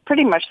started,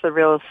 pretty much the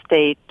real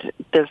estate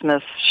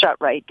business shut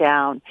right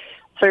down.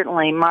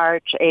 Certainly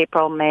March,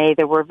 April, May,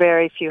 there were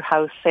very few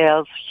house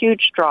sales,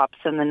 huge drops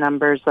in the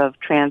numbers of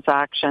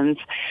transactions,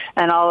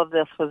 and all of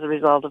this was a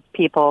result of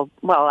people,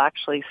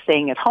 actually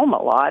staying at home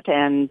a lot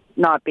and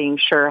not being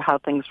sure how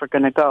things were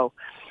going to go.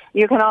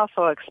 You can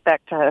also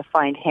expect to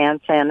find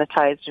hand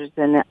sanitizers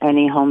in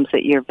any homes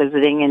that you're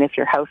visiting, and if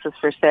your house is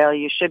for sale,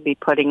 you should be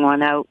putting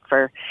one out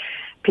for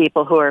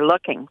people who are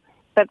looking.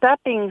 But that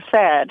being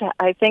said,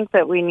 I think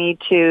that we need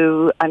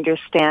to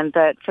understand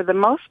that for the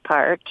most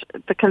part,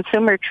 the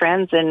consumer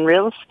trends in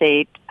real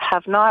estate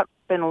have not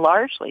been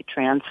largely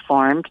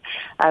transformed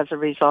as a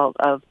result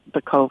of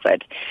the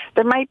COVID.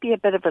 There might be a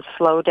bit of a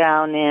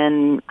slowdown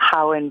in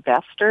how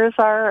investors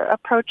are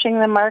approaching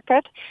the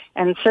market,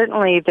 and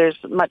certainly there's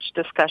much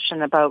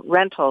discussion about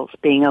rentals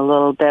being a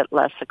little bit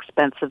less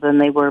expensive than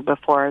they were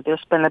before.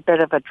 There's been a bit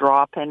of a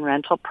drop in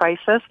rental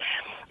prices,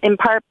 in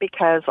part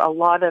because a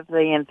lot of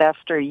the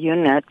investor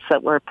units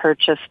that were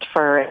purchased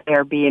for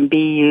Airbnb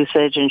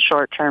usage and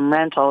short-term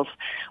rentals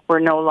were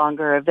no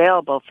longer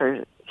available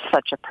for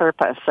such a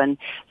purpose. And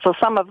so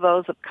some of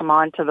those have come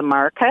onto the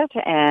market,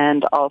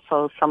 and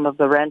also some of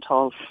the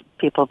rentals,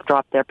 people have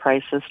dropped their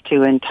prices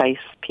to entice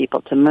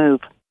people to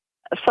move.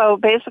 So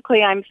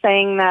basically I'm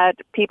saying that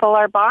people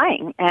are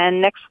buying, and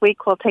next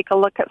week we'll take a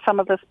look at some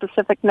of the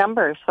specific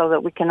numbers so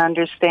that we can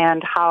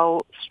understand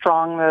how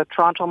strong the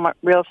Toronto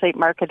real estate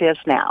market is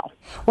now.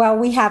 Well,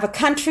 we have a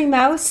country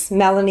mouse,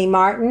 Melanie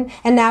Martin,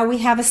 and now we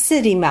have a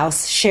city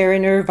mouse,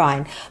 Sharon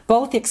Irvine,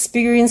 both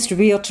experienced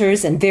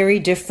realtors in very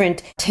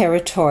different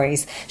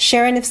territories.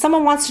 Sharon, if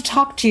someone wants to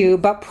talk to you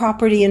about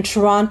property in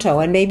Toronto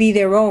and maybe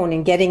their own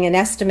and getting an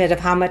estimate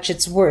of how much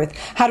it's worth,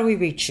 how do we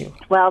reach you?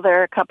 Well, there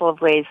are a couple of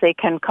ways. They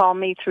can call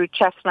me through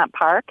Chestnut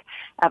Park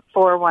at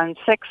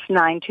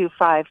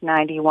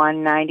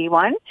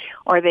 416-925-9191,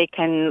 or they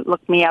can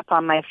look me up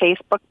on my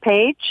Facebook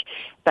page.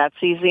 That's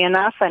easy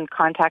enough, and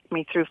contact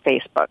me through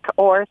Facebook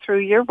or through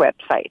your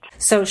website.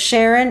 So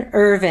Sharon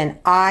Irvin,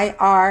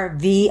 Irvine,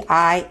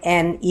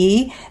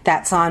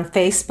 that's on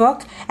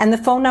Facebook. And the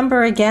phone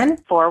number again?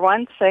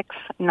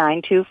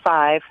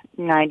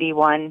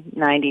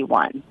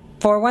 416-925-9191.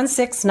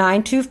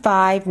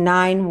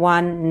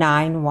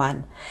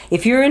 416-925-9191.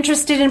 If you're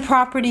interested in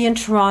property in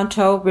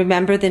Toronto,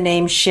 remember the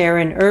name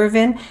Sharon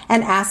Irvin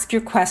and ask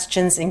your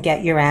questions and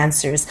get your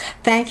answers.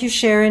 Thank you,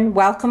 Sharon.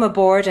 Welcome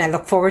aboard, and I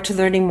look forward to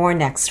learning more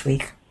next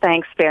week.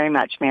 Thanks very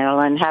much,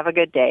 Marilyn. Have a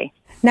good day.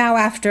 Now,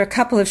 after a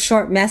couple of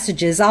short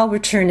messages, I'll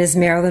return as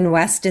Marilyn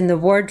Weston, the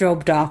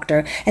Wardrobe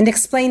Doctor, and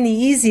explain the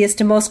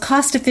easiest and most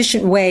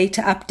cost-efficient way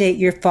to update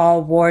your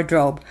fall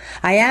wardrobe.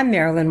 I am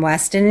Marilyn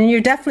Weston, and you're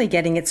definitely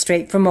getting it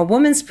straight from a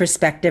woman's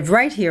perspective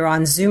right here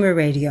on Zoomer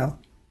Radio.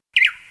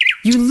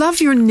 You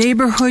love your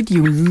neighborhood,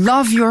 you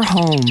love your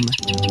home.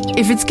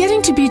 If it's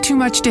getting to be too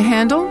much to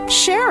handle,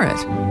 share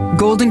it.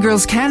 Golden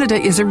Girls Canada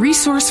is a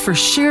resource for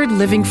shared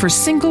living for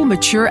single,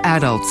 mature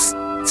adults.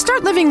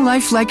 Start living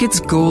life like it's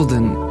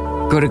golden.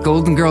 Go to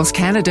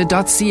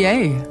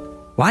goldengirlscanada.ca.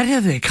 Why do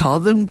they call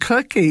them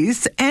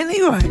cookies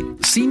anyway?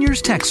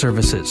 Seniors Tech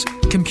Services.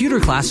 Computer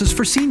classes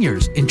for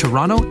seniors in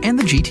Toronto and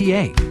the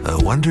GTA.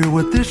 I wonder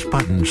what this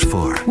button's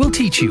for. We'll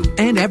teach you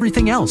and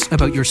everything else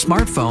about your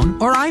smartphone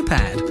or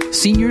iPad.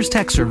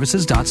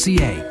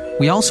 SeniorsTechServices.ca.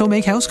 We also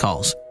make house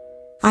calls.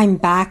 I'm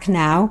back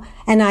now,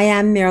 and I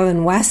am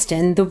Marilyn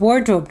Weston, the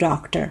Wardrobe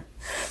Doctor.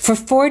 For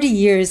 40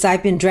 years,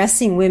 I've been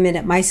dressing women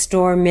at my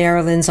store,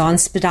 Marilyn's, on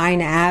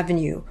Spadina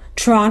Avenue,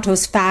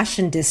 Toronto's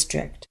fashion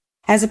district.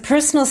 As a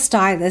personal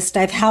stylist,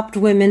 I've helped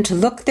women to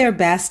look their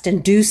best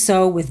and do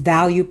so with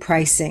value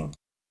pricing.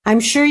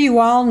 I'm sure you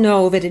all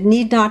know that it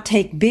need not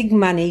take big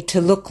money to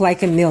look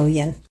like a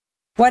million.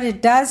 What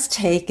it does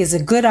take is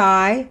a good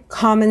eye,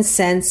 common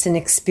sense, and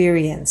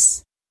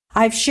experience.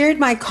 I've shared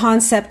my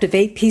concept of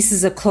 8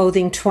 pieces of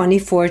clothing,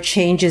 24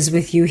 changes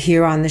with you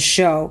here on the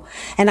show,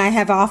 and I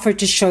have offered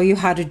to show you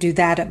how to do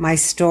that at my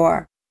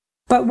store.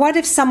 But what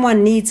if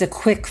someone needs a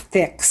quick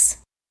fix?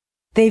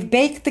 They've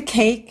baked the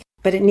cake,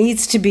 but it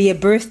needs to be a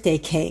birthday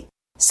cake,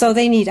 so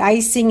they need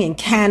icing and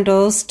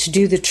candles to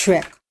do the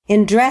trick.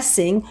 In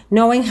dressing,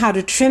 knowing how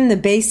to trim the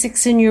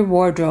basics in your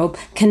wardrobe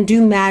can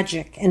do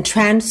magic and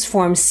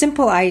transform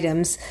simple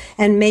items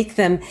and make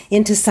them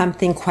into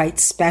something quite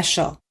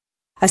special.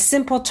 A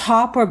simple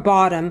top or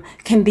bottom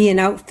can be an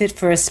outfit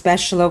for a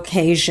special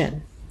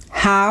occasion.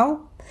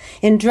 How?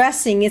 In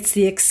dressing, it's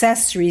the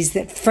accessories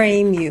that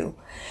frame you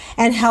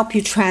and help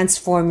you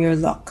transform your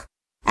look.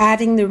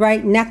 Adding the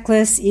right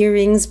necklace,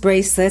 earrings,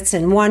 bracelets,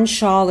 and one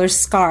shawl or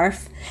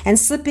scarf, and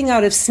slipping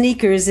out of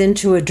sneakers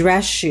into a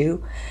dress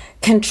shoe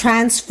can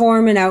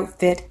transform an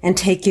outfit and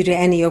take you to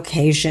any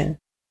occasion.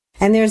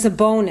 And there's a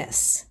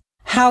bonus.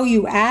 How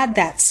you add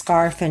that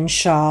scarf and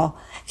shawl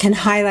can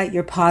highlight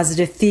your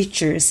positive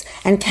features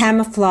and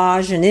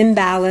camouflage an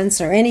imbalance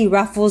or any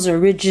ruffles or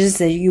ridges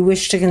that you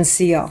wish to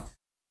conceal.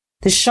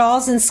 The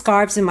shawls and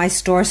scarves in my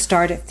store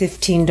start at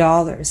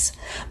 $15.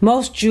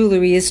 Most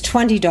jewelry is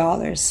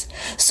 $20.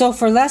 So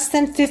for less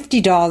than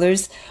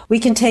 $50, we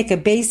can take a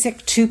basic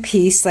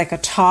 2-piece like a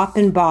top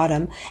and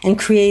bottom and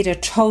create a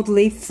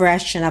totally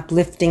fresh and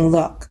uplifting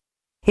look.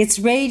 It's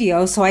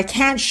radio, so I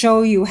can't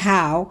show you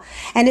how,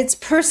 and it's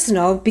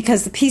personal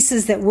because the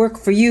pieces that work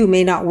for you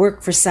may not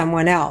work for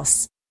someone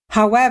else.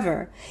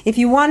 However, if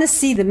you want to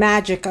see the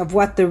magic of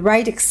what the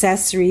right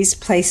accessories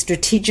placed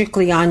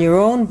strategically on your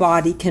own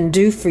body can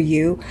do for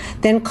you,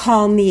 then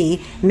call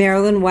me,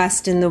 Marilyn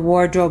Weston, the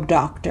Wardrobe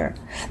Doctor.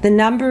 The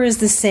number is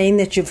the same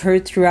that you've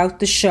heard throughout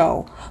the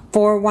show,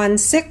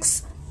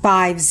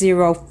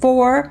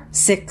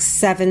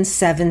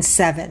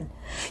 416-504-6777.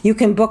 You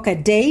can book a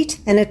date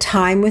and a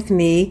time with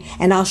me,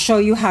 and I'll show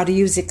you how to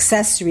use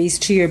accessories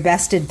to your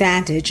best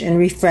advantage and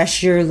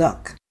refresh your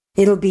look.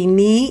 It'll be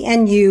me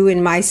and you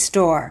in my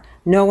store,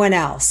 no one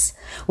else.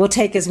 We'll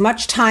take as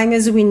much time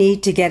as we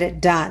need to get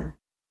it done.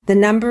 The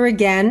number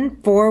again,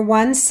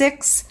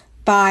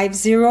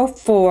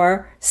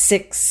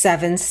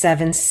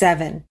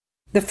 416-504-6777.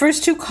 The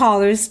first 2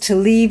 callers to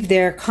leave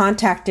their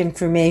contact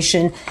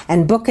information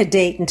and book a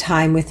date and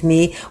time with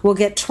me will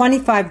get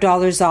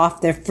 $25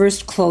 off their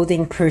first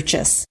clothing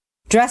purchase.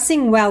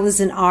 Dressing well is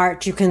an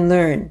art you can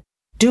learn.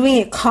 Doing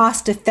it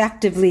cost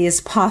effectively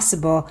is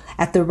possible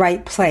at the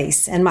right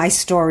place, and my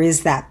store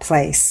is that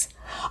place.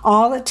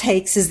 All it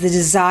takes is the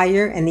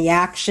desire and the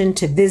action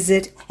to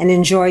visit and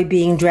enjoy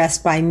being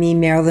dressed by me,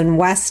 Marilyn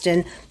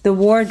Weston, the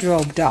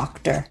Wardrobe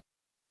Doctor.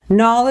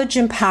 Knowledge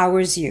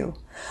empowers you.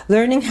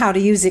 Learning how to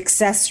use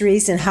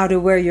accessories and how to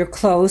wear your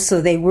clothes so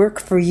they work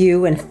for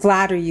you and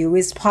flatter you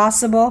is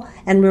possible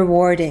and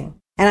rewarding.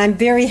 And I'm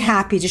very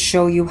happy to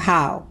show you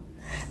how.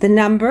 The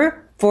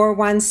number,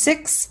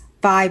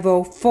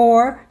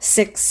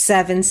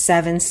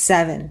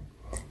 416-504-6777.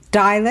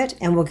 Dial it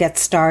and we'll get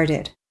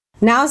started.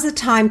 Now's the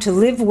time to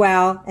live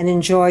well and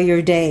enjoy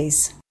your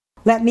days.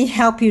 Let me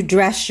help you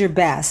dress your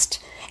best,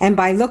 and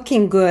by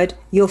looking good,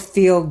 you'll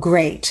feel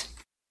great.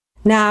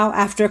 Now,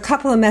 after a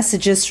couple of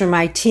messages from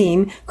my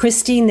team,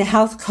 Christine, the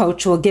health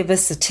coach, will give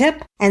us a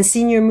tip, and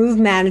Senior Move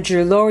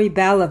Manager Lori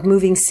Bell of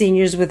Moving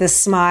Seniors with a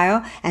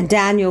Smile and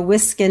Daniel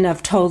Wiskin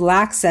of Total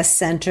Access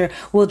Center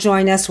will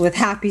join us with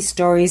happy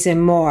stories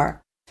and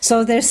more.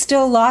 So there's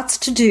still lots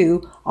to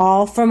do,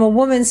 all from a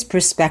woman's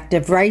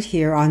perspective right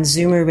here on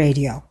Zoomer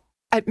Radio.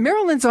 At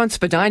Marilyn's on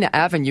Spadina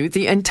Avenue,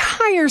 the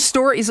entire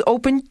store is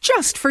open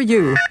just for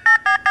you.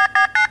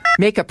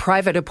 Make a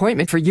private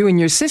appointment for you and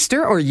your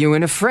sister or you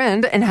and a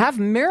friend and have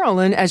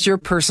Marilyn as your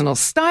personal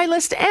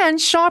stylist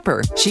and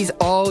shopper. She's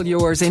all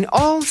yours in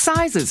all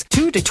sizes,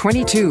 2 to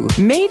 22.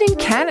 Made in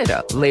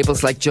Canada.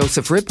 Labels like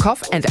Joseph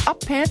Ribkoff and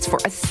Up Pants for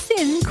a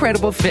thin,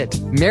 credible fit.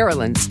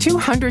 Marilyn's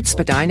 200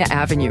 Spadina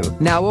Avenue.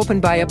 Now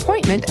open by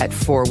appointment at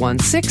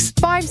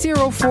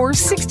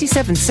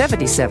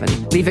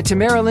 416-504-6777. Leave it to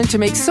Marilyn to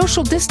make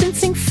social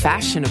distancing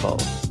fashionable.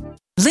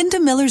 Linda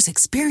Miller's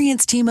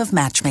experienced team of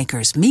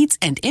matchmakers meets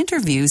and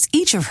interviews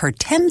each of her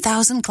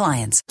 10,000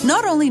 clients.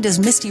 Not only does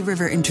Misty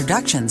River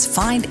Introductions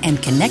find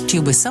and connect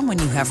you with someone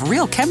you have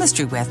real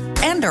chemistry with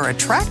and are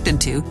attracted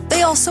to,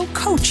 they also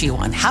coach you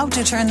on how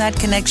to turn that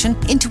connection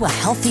into a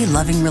healthy,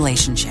 loving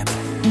relationship.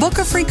 Book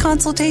a free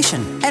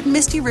consultation at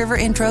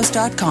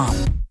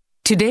MistyRiverIntros.com.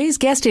 Today's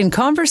guest in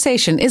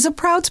conversation is a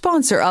proud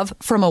sponsor of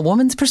From a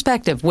Woman's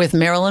Perspective with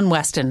Marilyn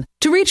Weston.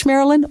 To reach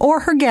Marilyn or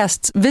her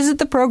guests, visit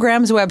the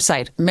program's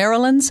website,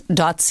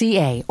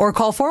 marilyns.ca, or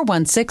call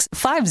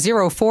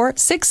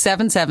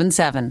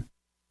 416-504-6777.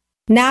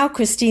 Now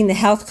Christine, the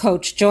health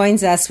coach,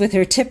 joins us with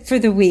her tip for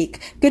the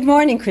week. Good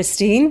morning,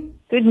 Christine.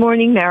 Good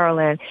morning,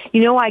 Marilyn.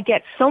 You know, I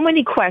get so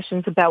many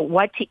questions about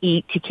what to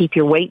eat to keep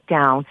your weight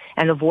down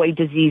and avoid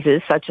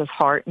diseases such as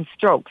heart and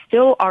stroke,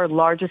 still our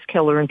largest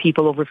killer in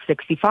people over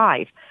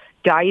 65,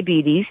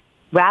 diabetes,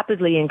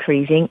 rapidly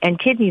increasing, and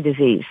kidney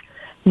disease.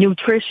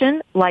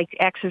 Nutrition, like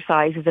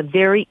exercise, is a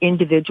very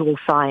individual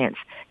science,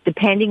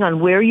 depending on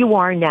where you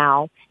are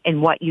now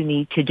and what you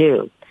need to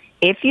do.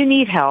 If you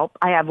need help,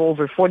 I have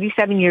over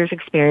 47 years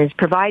experience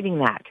providing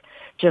that.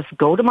 Just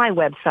go to my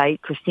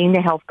website,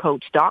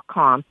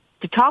 ChristineTheHealthCoach.com,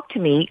 to talk to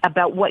me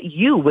about what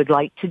you would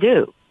like to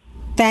do.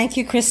 Thank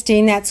you,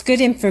 Christine. That's good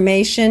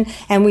information,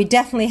 and we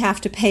definitely have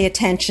to pay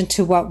attention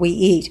to what we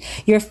eat.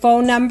 Your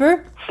phone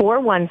number?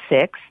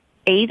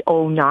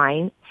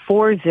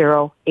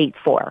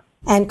 416-809-4084.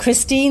 And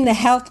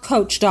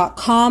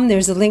ChristineTheHealthCoach.com.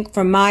 There's a link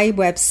from my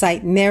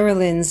website,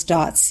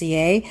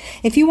 marilyns.ca.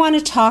 If you want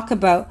to talk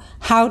about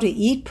how to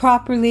eat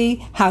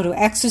properly, how to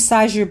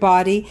exercise your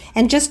body,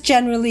 and just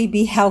generally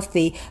be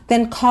healthy,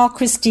 then call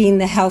Christine,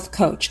 the Health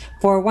Coach,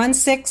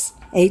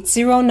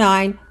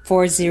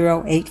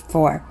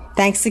 416-809-4084.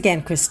 Thanks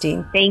again,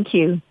 Christine. Thank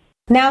you.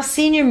 Now,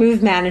 Senior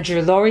Move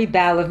Manager Lori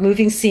Bell of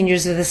Moving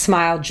Seniors with a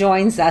Smile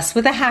joins us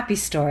with a happy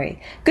story.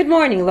 Good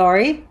morning,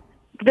 Lori.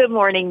 Good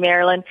morning,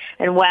 Marilyn.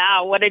 And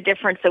wow, what a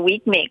difference a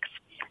week makes.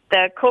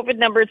 The COVID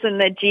numbers in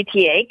the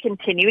GTA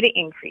continue to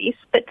increase,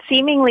 but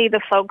seemingly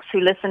the folks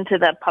who listen to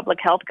the public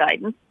health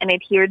guidance and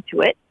adhered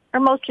to it are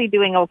mostly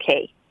doing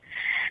okay.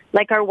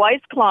 Like our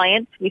wise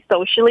clients, we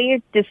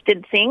socially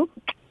distancing,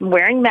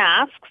 wearing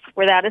masks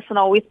where that isn't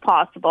always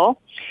possible,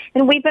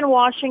 and we've been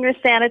washing or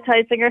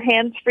sanitizing our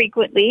hands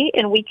frequently,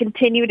 and we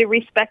continue to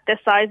respect the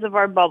size of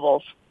our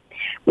bubbles.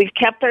 We've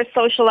kept our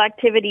social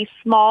activities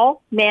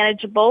small,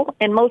 manageable,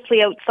 and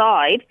mostly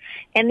outside,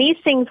 and these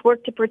things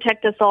work to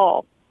protect us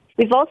all.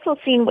 We've also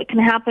seen what can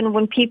happen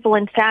when people,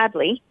 and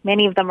sadly,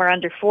 many of them are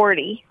under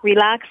 40,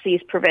 relax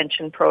these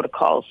prevention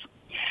protocols.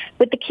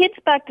 With the kids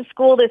back to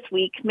school this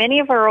week, many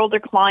of our older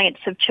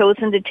clients have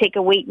chosen to take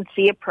a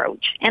wait-and-see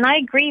approach, and I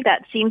agree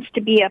that seems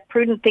to be a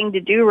prudent thing to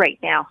do right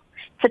now.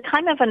 It's a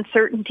time of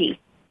uncertainty.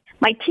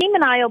 My team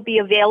and I will be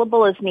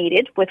available as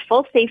needed with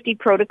full safety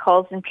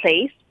protocols in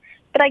place,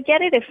 but I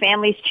get it if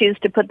families choose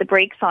to put the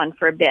brakes on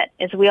for a bit,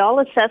 as we all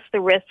assess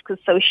the risks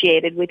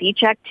associated with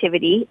each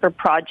activity or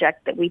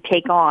project that we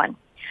take on.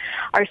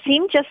 Our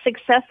team just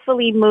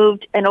successfully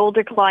moved an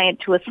older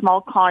client to a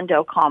small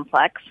condo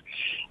complex,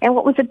 and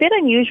what was a bit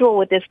unusual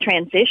with this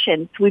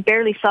transition, we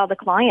barely saw the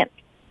client.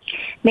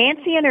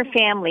 Nancy and her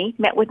family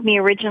met with me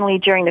originally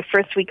during the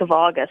first week of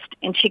August,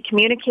 and she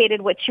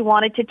communicated what she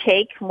wanted to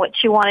take and what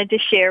she wanted to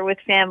share with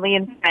family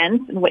and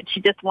friends and what she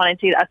just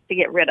wanted us to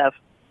get rid of.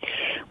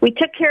 We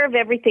took care of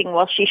everything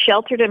while she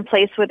sheltered in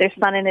place with her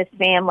son and his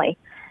family.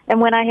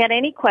 And when I had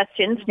any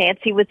questions,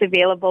 Nancy was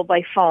available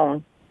by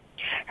phone.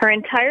 Her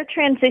entire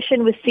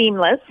transition was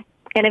seamless,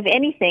 and if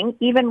anything,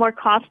 even more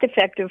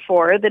cost-effective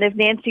for her than if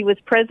Nancy was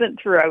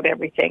present throughout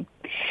everything.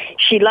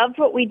 She loved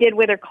what we did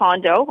with her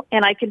condo,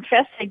 and I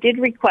confess I did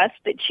request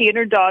that she and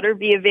her daughter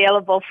be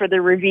available for the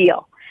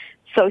reveal,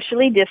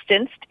 socially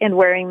distanced and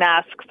wearing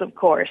masks, of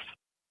course.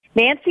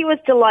 Nancy was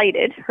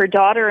delighted. Her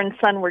daughter and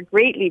son were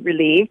greatly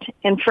relieved,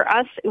 and for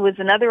us, it was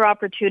another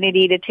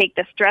opportunity to take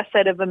the stress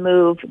out of a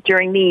move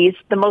during these,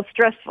 the most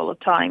stressful of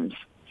times.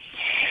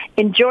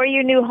 Enjoy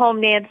your new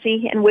home,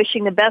 Nancy, and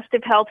wishing the best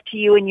of health to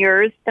you and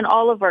yours and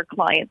all of our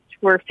clients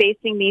who are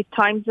facing these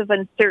times of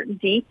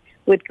uncertainty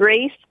with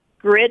grace,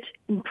 grit,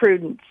 and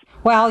prudence.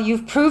 Well,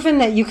 you've proven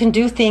that you can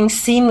do things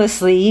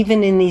seamlessly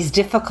even in these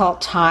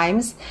difficult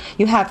times.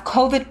 You have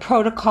COVID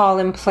protocol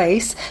in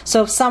place,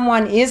 so if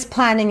someone is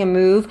planning a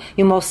move,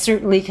 you most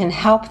certainly can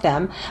help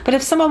them. But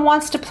if someone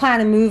wants to plan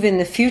a move in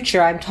the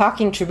future, I'm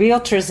talking to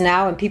realtors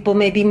now and people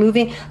may be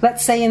moving,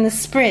 let's say in the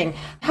spring.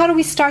 How do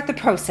we start the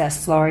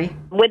process, Lori?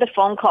 With a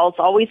phone call is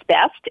always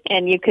best,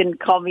 and you can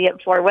call me at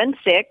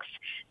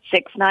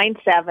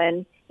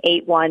 416-697-8106.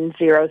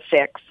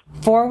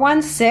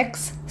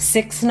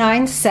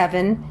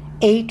 416-697-8106.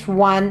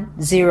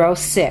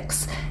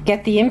 8106.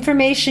 Get the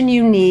information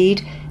you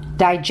need,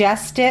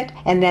 digest it,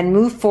 and then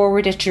move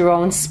forward at your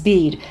own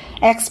speed.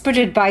 Expert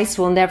advice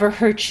will never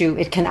hurt you.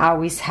 It can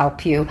always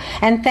help you.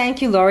 And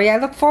thank you, Lori. I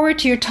look forward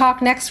to your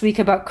talk next week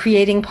about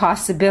creating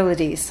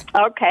possibilities.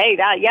 Okay.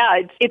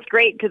 It's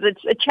great because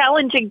it's a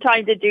challenging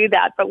time to do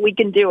that, but we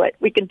can do it.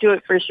 We can do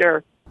it for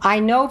sure. I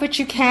know that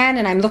you can,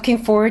 and I'm looking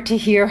forward to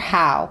hear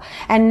how.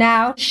 And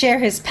now, share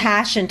his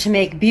passion to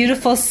make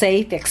beautiful,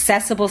 safe,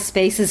 accessible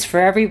spaces for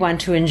everyone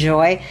to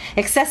enjoy.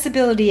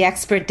 Accessibility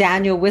expert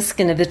Daniel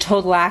Wiskin of the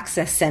Total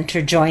Access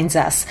Center joins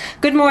us.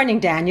 Good morning,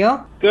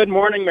 Daniel. Good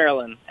morning,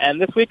 Marilyn. And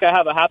this week I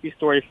have a happy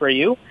story for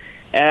you,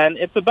 and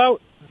it's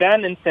about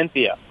Ben and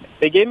Cynthia.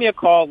 They gave me a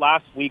call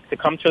last week to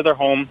come to their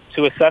home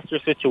to assess their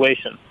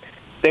situation.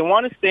 They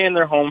want to stay in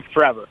their home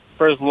forever,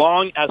 for as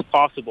long as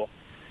possible.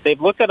 They've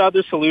looked at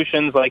other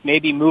solutions like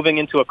maybe moving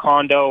into a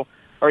condo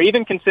or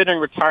even considering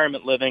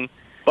retirement living.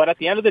 But at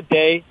the end of the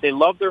day, they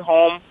love their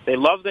home, they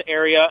love the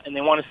area, and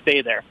they want to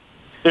stay there.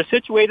 They're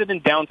situated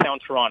in downtown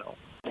Toronto.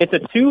 It's a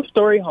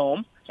 2-story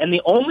home, and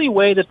the only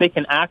way that they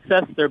can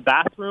access their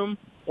bathroom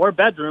or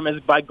bedroom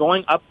is by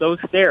going up those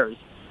stairs.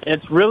 And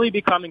it's really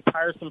becoming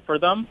tiresome for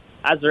them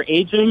as they're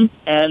aging,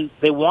 and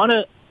they want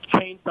to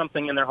change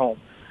something in their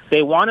home.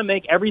 They want to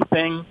make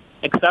everything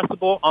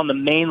accessible on the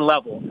main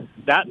level.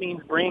 That means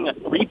bringing a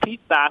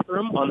 3-piece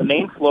bathroom on the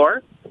main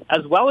floor,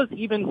 as well as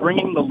even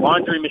bringing the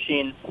laundry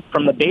machine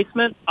from the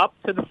basement up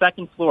to the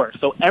second floor.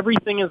 So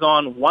everything is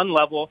on one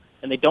level,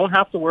 and they don't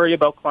have to worry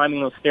about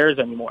climbing those stairs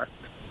anymore.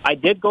 I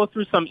did go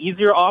through some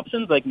easier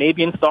options, like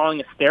maybe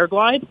installing a stair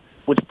glide,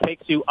 which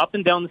takes you up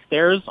and down the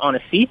stairs on a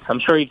seat. I'm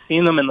sure you've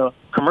seen them in the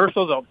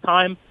commercials all the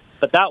time,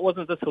 but that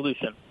wasn't the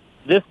solution.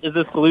 This is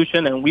the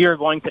solution, and we are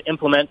going to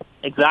implement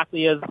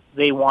exactly as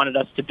they wanted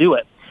us to do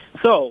it.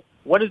 So,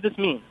 what does this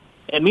mean?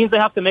 It means they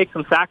have to make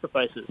some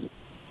sacrifices.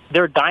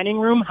 Their dining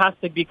room has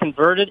to be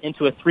converted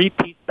into a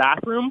 3-piece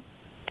bathroom,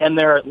 and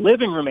their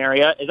living room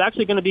area is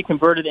actually going to be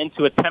converted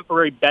into a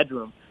temporary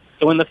bedroom.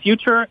 So in the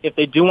future, if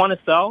they do want to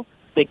sell,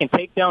 they can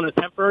take down a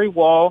temporary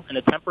wall and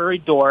a temporary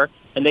door,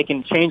 and they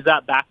can change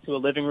that back to a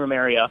living room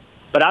area.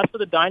 But as for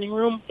the dining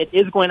room, it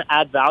is going to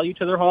add value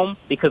to their home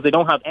because they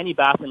don't have any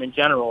bathroom in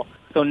general.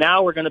 So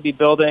now we're going to be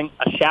building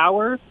a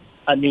shower,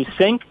 a new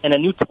sink, and a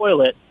new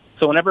toilet.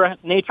 So whenever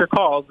nature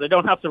calls, they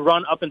don't have to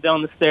run up and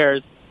down the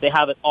stairs. They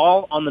have it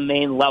all on the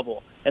main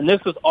level. And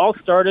this was all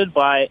started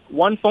by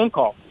one phone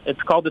call.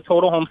 It's called the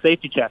Total Home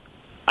Safety Check.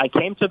 I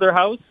came to their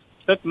house,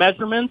 took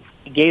measurements,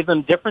 gave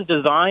them different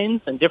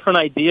designs and different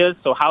ideas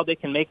so how they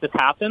can make this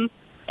happen.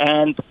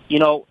 And,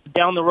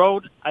 down the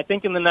road, I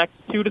think in the next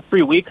 2 to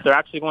 3 weeks, they're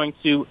actually going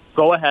to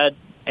go ahead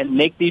and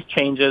make these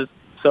changes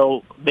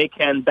so they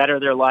can better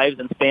their lives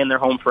and stay in their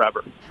home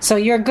forever. So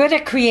you're good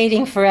at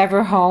creating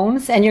forever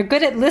homes, and you're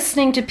good at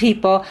listening to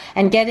people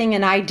and getting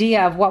an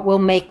idea of what will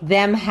make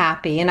them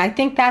happy. And I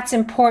think that's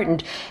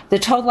important. The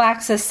Total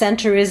Access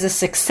Center is a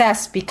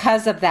success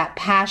because of that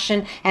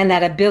passion and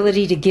that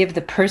ability to give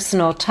the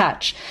personal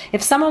touch.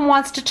 If someone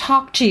wants to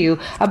talk to you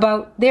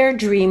about their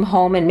dream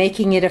home and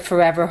making it a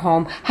forever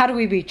home, how do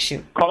we reach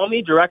you? Call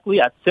me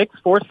directly at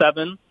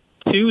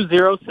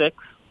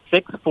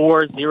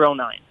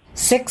 647-206-6409.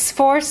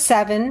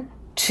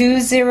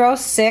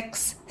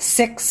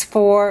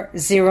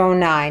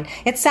 647-206-6409.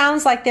 It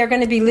sounds like they're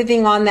going to be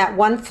living on that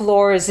one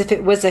floor as if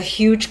it was a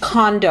huge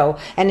condo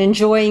and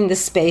enjoying the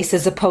space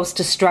as opposed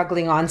to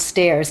struggling on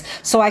stairs.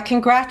 So I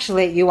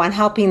congratulate you on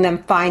helping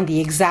them find the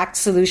exact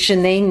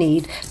solution they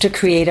need to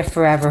create a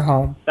forever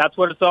home. That's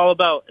what it's all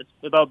about. It's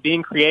about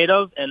being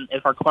creative, and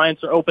if our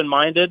clients are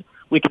open-minded,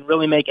 we can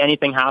really make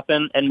anything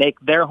happen and make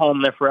their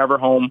home their forever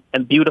home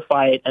and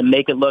beautify it and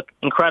make it look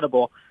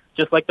incredible,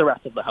 just like the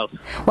rest of the house.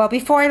 Well,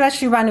 before I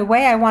let you run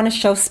away, I want to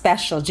show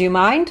special. Do you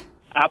mind?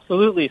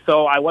 Absolutely.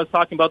 So I was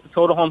talking about the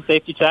Total Home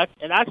Safety Check.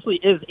 It actually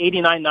is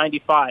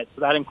 $89.95.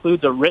 So that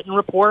includes a written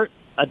report,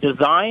 a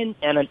design,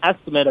 and an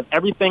estimate of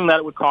everything that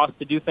it would cost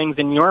to do things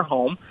in your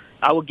home.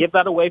 I will give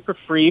that away for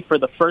free for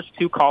the first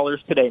 2 callers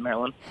today,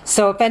 Marilyn.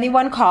 So if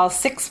anyone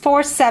calls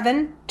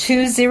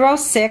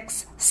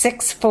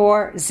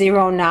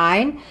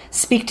 647-206-6409,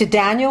 speak to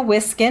Daniel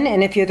Wiskin,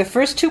 and if you're the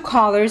first 2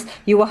 callers,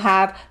 you will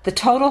have the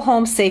Total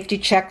Home Safety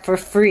Check for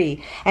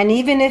free. And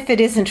even if it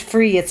isn't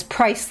free, it's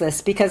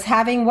priceless, because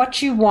having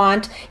what you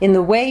want in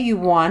the way you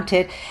want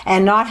it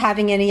and not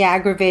having any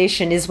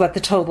aggravation is what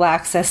the Total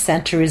Access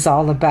Center is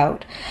all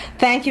about.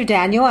 Thank you,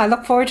 Daniel. I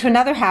look forward to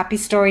another happy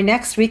story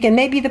next week, and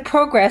maybe the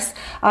progress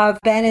of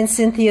Ben and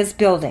Cynthia's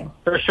building.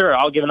 For sure.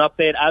 I'll give an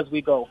update as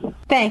we go.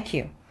 Thank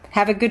you.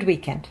 Have a good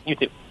weekend. You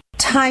too.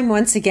 Time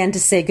once again to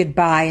say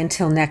goodbye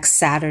until next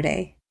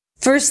Saturday.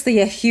 Firstly,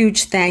 a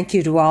huge thank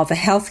you to all the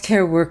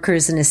healthcare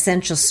workers and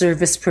essential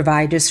service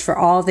providers for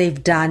all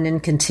they've done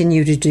and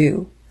continue to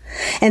do.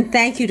 And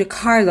thank you to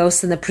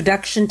Carlos and the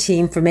production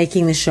team for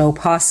making the show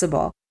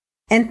possible.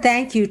 And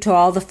thank you to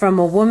all the From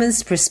a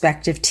Woman's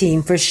Perspective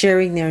team for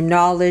sharing their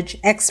knowledge,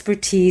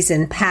 expertise,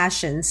 and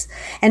passions,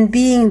 and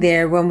being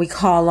there when we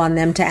call on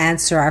them to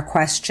answer our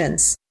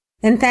questions.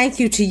 And thank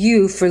you to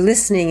you for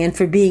listening and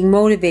for being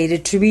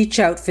motivated to reach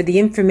out for the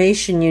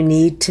information you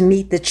need to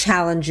meet the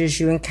challenges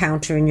you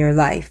encounter in your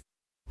life.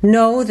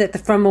 Know that the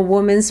From a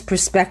Woman's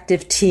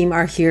Perspective team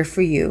are here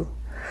for you.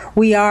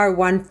 We are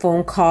one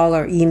phone call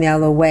or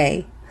email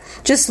away.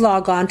 Just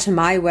log on to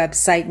my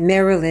website,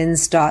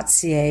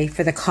 marilyns.ca,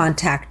 for the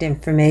contact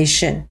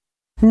information.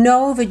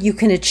 Know that you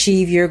can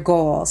achieve your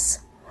goals.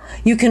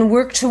 You can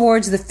work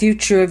towards the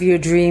future of your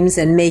dreams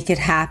and make it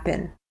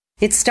happen.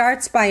 It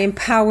starts by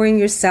empowering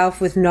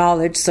yourself with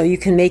knowledge so you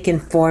can make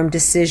informed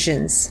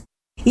decisions.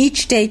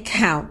 Each day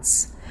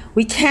counts.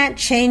 We can't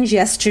change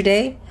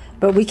yesterday,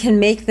 but we can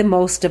make the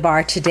most of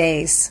our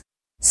todays.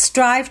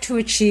 Strive to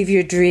achieve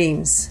your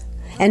dreams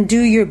and do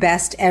your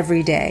best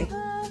every day.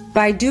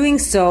 By doing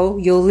so,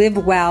 you'll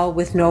live well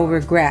with no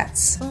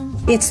regrets.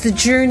 It's the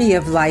journey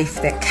of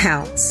life that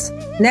counts.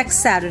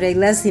 Next Saturday,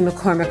 Leslie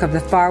McCormick of the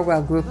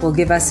Farwell Group will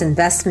give us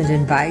investment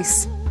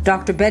advice.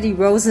 Dr. Betty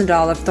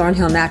Rosendahl of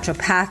Thornhill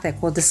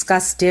Naturopathic will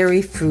discuss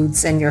dairy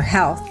foods and your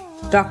health.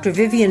 Dr.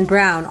 Vivian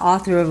Brown,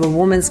 author of A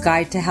Woman's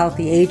Guide to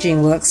Healthy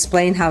Aging, will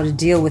explain how to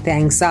deal with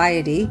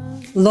anxiety.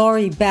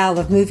 Lori Bell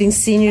of Moving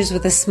Seniors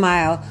with a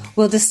Smile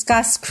will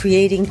discuss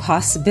creating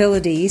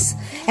possibilities.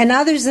 And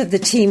others of the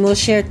team will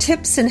share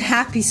tips and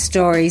happy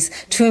stories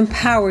to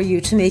empower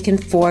you to make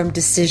informed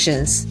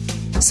decisions.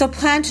 So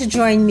plan to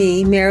join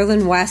me,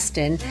 Marilyn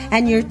Weston,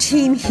 and your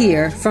team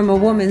here from a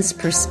woman's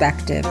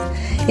perspective.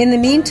 In the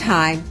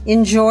meantime,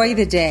 enjoy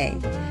the day.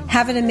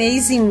 Have an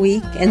amazing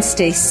week and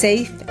stay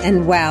safe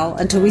and well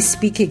until we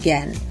speak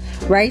again,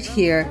 right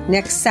here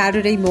next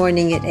Saturday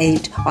morning at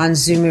 8 on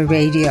Zoomer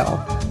Radio.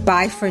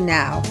 Bye for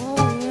now.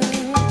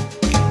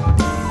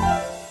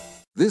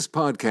 This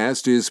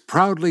podcast is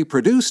proudly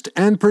produced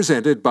and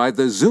presented by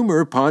the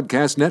Zoomer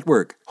Podcast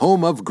Network,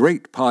 home of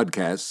great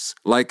podcasts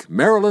like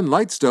Marilyn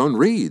Lightstone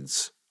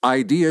Reads,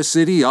 Idea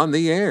City on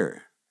the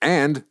Air,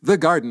 and The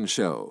Garden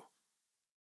Show.